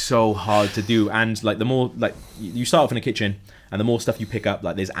 It's so hard to do, and like the more like you start off in a kitchen, and the more stuff you pick up,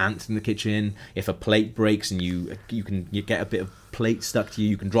 like there's ants in the kitchen. If a plate breaks and you get a bit of plate stuck to you,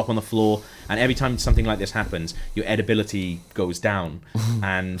 you can drop on the floor, and every time something like this happens, your edibility goes down,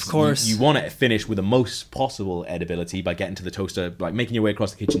 and of course you want to finish with the most possible edibility by getting to the toaster, like making your way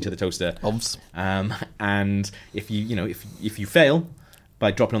across the kitchen to the toaster. And if you fail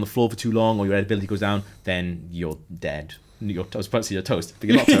by dropping on the floor for too long, or your edibility goes down, then you're dead. I was about to say you're toast, but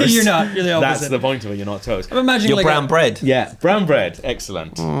you're not toast. You're not. You're the opposite. That's the point of it. You're not toast. I'm imagining You're like brown bread. Yeah, brown bread.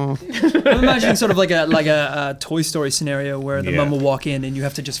 Excellent. I'm imagining sort of like a Toy Story scenario where the Yeah. mum will walk in and you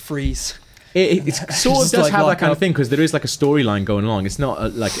have to just freeze. It sort of Just does like have that lock kind of up. thing, because there is like a storyline going along. It's not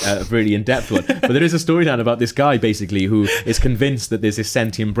a really in-depth one, but there is a storyline about this guy basically who is convinced that there's this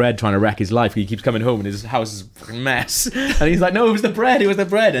sentient bread trying to wreck his life. He keeps coming home and his house is a fucking mess, and he's like, "No, it was the bread. It was the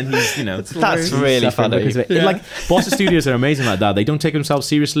bread." And he's That's really suffering funny. because of it. Yeah. Like Bossa Studios are amazing like that. They don't take themselves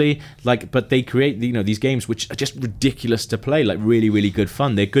seriously, but they create these games which are just ridiculous to play, like really really good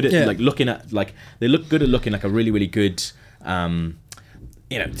fun. They're good at they look good at looking like a really really good.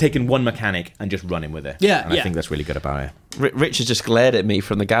 Taking one mechanic and just running with it. Yeah, and I think that's really good about it. Richard just glared at me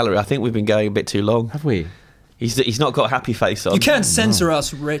from the gallery. I think we've been going a bit too long. Have we? He's not got a happy face on. You can't censor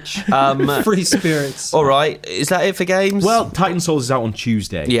us, Rich. Free spirits. All right, is that it for games? Well, Titan Souls is out on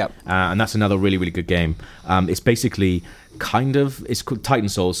Tuesday. Yeah. And that's another really, really good game. It's basically it's called Titan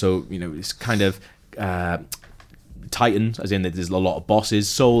Souls, so, it's kind of Titans, as in there's a lot of bosses,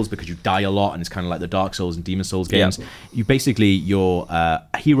 souls, because you die a lot, and it's kind of like the Dark Souls and Demon Souls games. Yeah. You're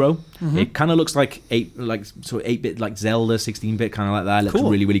a hero. It kind of looks like 8-bit, like Zelda, 16-bit, kind of like that. It looks Cool.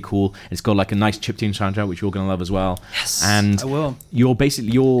 really, really cool. It's got like a nice chiptune soundtrack, which you're going to love as well. Yes, and I will. your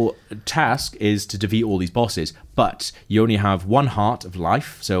task is to defeat all these bosses, but you only have 1 heart of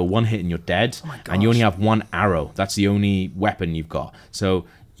life, so 1 hit and you're dead, and you only have 1 arrow. That's the only weapon you've got. So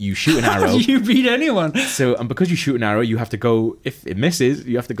you shoot an arrow. You beat anyone. So, and because you shoot an arrow, you have to go. If it misses,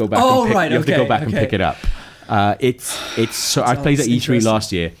 you have to go back. Oh, and pick, right, You have to go okay, back and okay. pick it up. It's so I played at E3 interesting.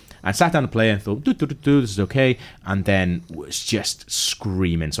 last year and sat down to play and thought, this is okay, and then was just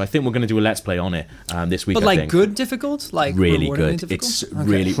screaming. So I think we're going to do a let's play on it this week. But I like think. good difficult? Like Really rewardingly good. difficult? It's Okay.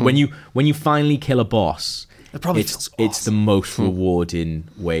 really when you finally kill a boss. It probably it's feels the most rewarding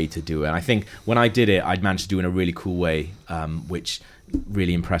way to do it. And I think when I did it, I'd managed to do it in a really cool way, which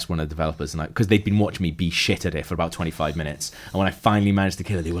really impressed one of the developers, and because they'd been watching me be shit at it for about 25 minutes, and when I finally managed to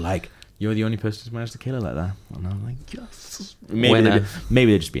kill her, they were like, "You're the only person who's managed to kill her like that." And I'm like, "Yes."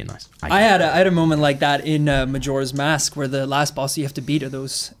 Maybe they're just being nice. I had a moment like that in Majora's Mask, where the last boss you have to beat are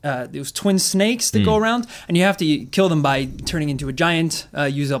those twin snakes that go around, and you have to kill them by turning into a giant,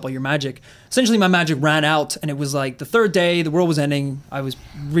 use up all your magic. Essentially, my magic ran out, and it was like the 3rd day, the world was ending. I was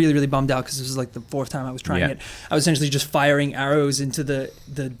really, really bummed out because this was like the 4th time I was trying it. I was essentially just firing arrows into the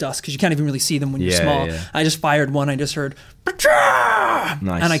dust, because you can't even really see them when you're small. Yeah. I just fired one, I just heard,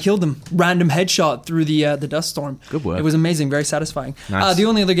 nice. And I killed them. Random headshot through the dust storm. Good work. It was amazing, very satisfying. Nice. The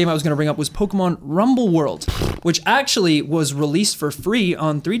only other game I was going to bring up was Pokemon Rumble World, which actually was released for free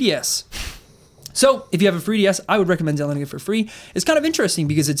on 3DS. So, if you have a 3DS, I would recommend downloading it for free. It's kind of interesting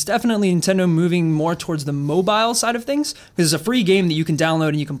because it's definitely Nintendo moving more towards the mobile side of things, because it's a free game that you can download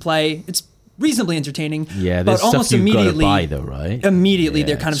and you can play. It's reasonably entertaining. Yeah, but there's almost stuff you've got to immediately, buy though, right? Immediately, Yeah,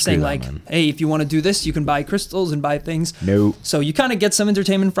 they're kind of screw saying that, like, man. "Hey, if you want to do this, you can buy crystals and buy things." No. So you kind of get some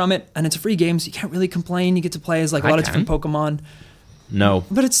entertainment from it, and it's a free game, so you can't really complain. You get to play as like a lot of different Pokemon, No,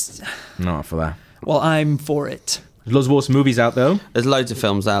 but it's not for that. well, I'm for it. There's loads of awesome movies out though. There's loads of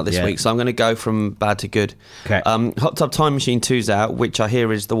films out this Yeah. week, so I'm going to go from bad to good. Okay. Hot Tub Time Machine 2's out, which I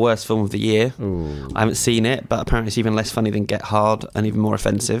hear is the worst film of the year. Ooh. I haven't seen it, but apparently it's even less funny than Get Hard and even more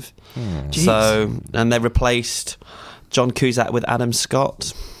offensive. Jeez. So, and they replaced John Cusack with Adam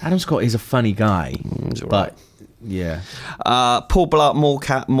Scott. Adam Scott is a funny guy, He's all but yeah. Paul Blart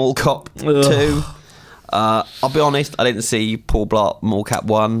Mall Cop 2. I'll be honest, I didn't see Paul Blart Mall Cop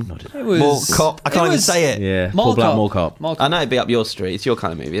 1. It was Mall Cop, I can't even was- say it. Yeah, Mall Paul Blart Cop. Mall Cop. Mall I know it'd be up your street. It's your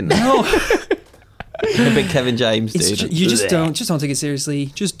kind of movie, isn't it? No, You're a big Kevin James it's dude. you just don't take it seriously.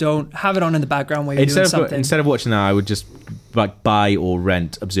 Just don't have it on in the background while you're doing something. Instead of watching that, I would just like buy or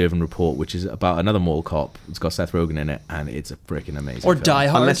rent Observe and Report, which is about another mall cop. It's got Seth Rogen in it, and it's a freaking amazing. Or film. Die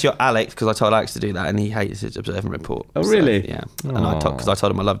Hard. Unless you're Alex, because I told Alex to do that, and he hates his Observe and Report. Oh, really? Yeah. And because I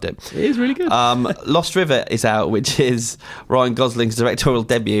told him I loved it. It is really good. Lost River is out, which is Ryan Gosling's directorial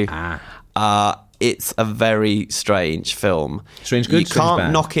debut. It's a very strange film. Strange good, You strange can't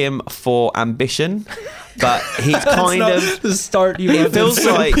bad. knock him for ambition, but he's kind of. the start. It feels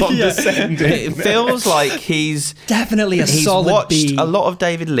like condescending. it feels like he's Definitely a he's solid watched B. a lot of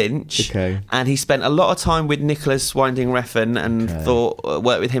David Lynch, Okay. and he spent a lot of time with Nicholas Winding Refn, and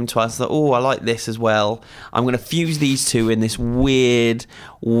worked with him twice. Thought, oh, I like this as well. I'm going to fuse these two in this weird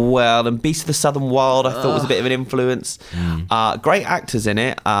world. And Beast of the Southern Wild, I thought was a bit of an influence. Great actors in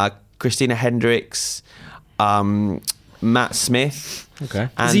it: Christina Hendricks, Matt Smith. Okay.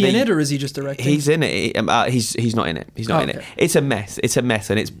 Is he in it, or is he just directing? He's in it. He's not in it. He's not in it. Okay. It's a mess. It's a mess,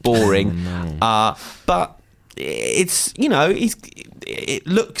 and it's boring. But it's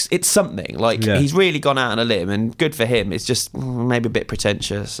it's something like he's really gone out on a limb, and good for him. It's just maybe a bit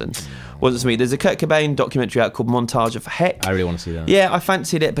pretentious and wasn't for me. There's a Kurt Cobain documentary out called Montage of Heck. I really want to see that. Yeah, I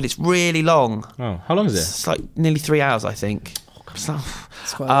fancied it, but it's really long. Oh, how long is it? It's like nearly 3 hours, I think. So,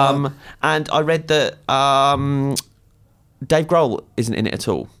 It's quite long. and I read that Dave Grohl isn't in it at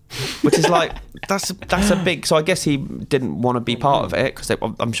all, which is like that's a big. So I guess he didn't want to be part of it, because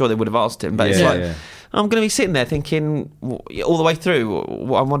I'm sure they would have asked him. But it's like I'm going to be sitting there thinking all the way through.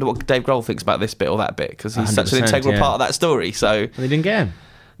 I wonder what Dave Grohl thinks about this bit or that bit, because he's such an 100%, integral part of that story. So They didn't get him.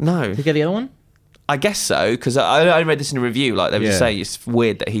 no, Did they get the other one? I guess so, because I read this in a review. Like they were Yeah. saying, it's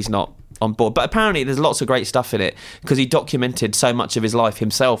weird that he's not on board, but apparently there's lots of great stuff in it, because he documented so much of his life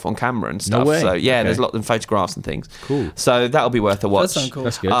himself on camera and stuff. way. So yeah, Okay. there's lots of photographs and things. Cool. So that'll be worth a watch. That sounds cool.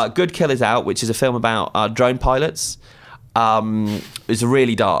 That's good. Good Kill is out, which is a film about drone pilots. It's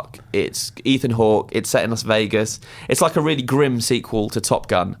really dark. It's Ethan Hawke. It's set in Las Vegas. It's like a really grim sequel to Top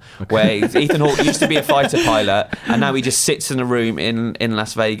Gun, where Ethan Hawke used to be a fighter pilot, and now he just sits in a room in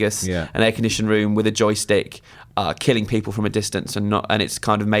Las Vegas, Yeah. an air-conditioned room with a joystick, killing people from a distance, and it's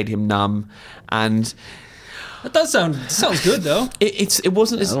kind of made him numb. And That does sounds good though. it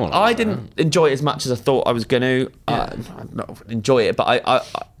wasn't as I didn't enjoy it as much as I thought I was going to. Not enjoy it, but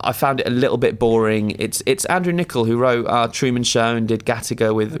I found it a little bit boring. It's Andrew Niccol who wrote Truman Show and did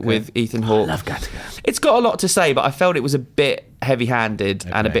Gattaca with Ethan Hawke. I love Gattaca. It's got a lot to say, but I felt it was a bit heavy-handed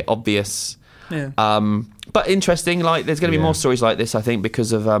and a bit obvious. Yeah. But interesting. Like there's going to be more stories like this, I think,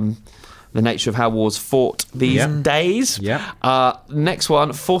 because of the nature of how wars fought these days. Yeah. Next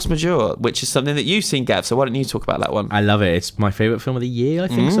one, Force Majeure, which is something that you've seen, Gav. So why don't you talk about that one? I love it. It's my favourite film of the year, I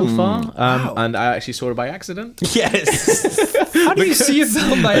think, so far. And I actually saw it by accident. Yes. How do you see a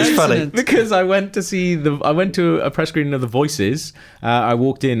film by It's funny. accident? Because I went to a press screening of The Voices. I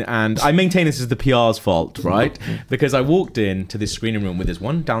walked in, and I maintain this is the PR's fault, right? Because I walked in to this screening room where there's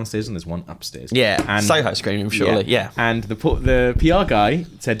one downstairs and there's one upstairs. Yeah, and Soho screening, surely. Yeah. And the PR guy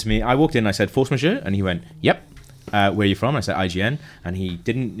said to me, I walked in, I said, Force Majeure, and he went, yep. Where are you from? I said IGN, and he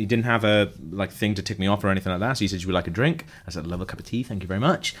didn't have a thing to tick me off or anything like that. So he said, "Would you like a drink?" I said, "I'd love a cup of tea, thank you very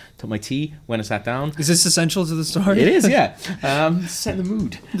much." Took my tea, went and sat down. Is this essential to the story? It is, yeah. Set the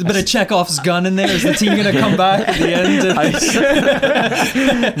mood. There's a bit of Chekhov's gun in there. Is the team going to come back at the end?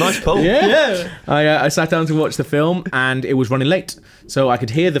 Nice pull. Yeah. I sat down to watch the film, and it was running late. So I could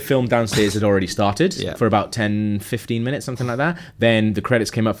hear the film downstairs had already started for about 10, 15 minutes, something like that. Then the credits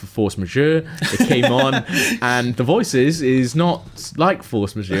came up for Force Majeure. It came on, and The Voices is not like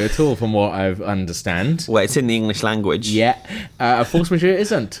Force Majeure at all, from what I understand. Well, it's in the English language. Yeah. Force Majeure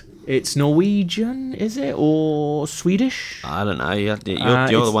isn't. It's Norwegian, is it? Or Swedish? I don't know. You're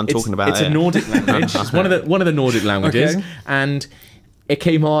the one talking about it. It's it. a Nordic language. It's one of the Nordic languages. Okay. And it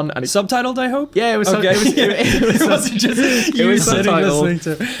came on, and Subtitled, I hope? yeah, it was. Okay. It wasn't just you was sitting subtitled. listening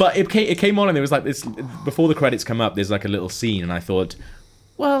to. But it came on, and there was like this before the credits come up. There's like a little scene, and I thought,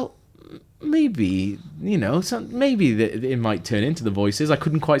 well, maybe maybe it might turn into The Voices. I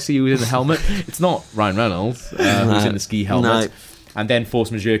couldn't quite see who was in the helmet. It's not Ryan Reynolds who's in the ski helmet. No. And then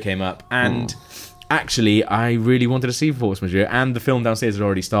Force Majeure came up, and actually, I really wanted to see Force Majeure, and the film downstairs had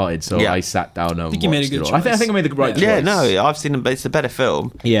already started, so I sat down and think you made a watched good it all. I choice. think I made the right choice. Yeah, no, I've seen it, but it's a better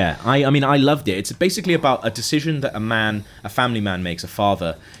film. Yeah, I mean, I loved it. It's basically about a decision that a family man makes, a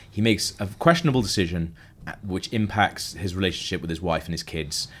father. He makes a questionable decision which impacts his relationship with his wife and his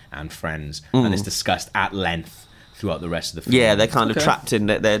kids and friends, and it's discussed at length throughout the rest of the film. Yeah, they're kind of trapped in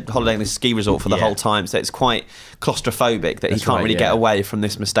they're holidaying in a ski resort for the whole time, so it's quite claustrophobic that he can't really get away from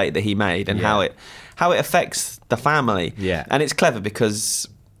this mistake that he made, and how it affects the family. Yeah. And it's clever because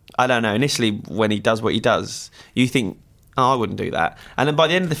I don't know, initially when he does what he does, you think oh, I wouldn't do that. And then by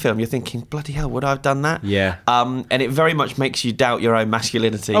the end of the film, you're thinking, bloody hell, would I have done that? Yeah. And it very much makes you doubt your own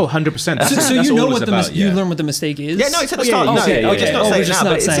masculinity. Oh, 100%. So you know what you learn what the mistake is? Yeah, no, it's at the Oh, yeah, start. you No, say it, I'll just yeah, not yeah. say We're it just now,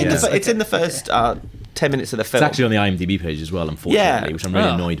 not but saying it. it's in the first 10 minutes of the film. It's actually on the IMDb page as well, unfortunately, which I'm really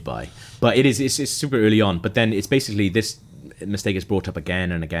annoyed by. But it's super early on. But then it's basically this mistake is brought up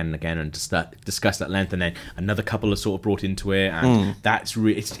again and again and again and discussed at length, and then another couple are sort of brought into it, and that's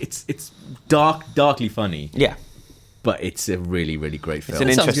it's darkly funny. Yeah. But it's a really, really great film.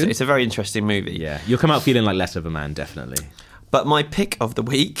 It's a very interesting movie. Yeah, you'll come out feeling like less of a man, definitely. But my pick of the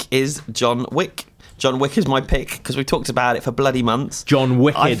week is John Wick. John Wick is my pick because we talked about it for bloody months. John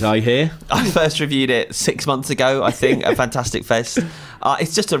Wicked, I hear. I first reviewed it 6 months ago, I think, at Fantastic Fest.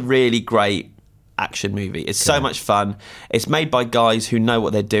 It's just a really great action movie. It's so much fun. It's made by guys who know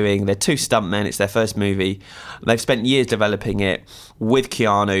what they're doing. They're two stuntmen. It's their first movie. They've spent years developing it with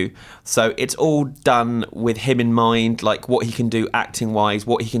Keanu. So it's all done with him in mind, like what he can do acting-wise,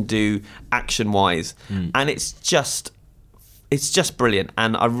 what he can do action-wise. And it's just brilliant,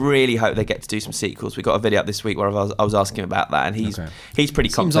 and I really hope they get to do some sequels. We got a video up this week where I was asking him about that, and he's pretty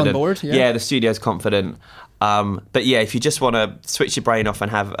confident. Seems on board, yeah. The studio's confident. But yeah, if you just want to switch your brain off and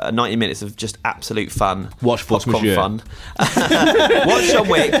have 90 minutes of just absolute fun, watch Force Majeure. Fun. Watch John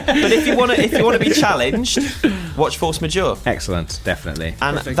Wick. But if you want to be challenged, watch Force Majeure. Excellent, definitely.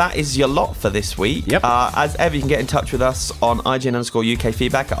 And that is your lot for this week. Yep. As ever, you can get in touch with us on IGN_UK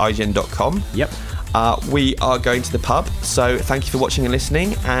feedback at IGN.com. Yep. We are going to the pub, so thank you for watching and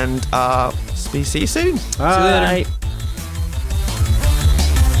listening, and see you soon. Bye. See you later.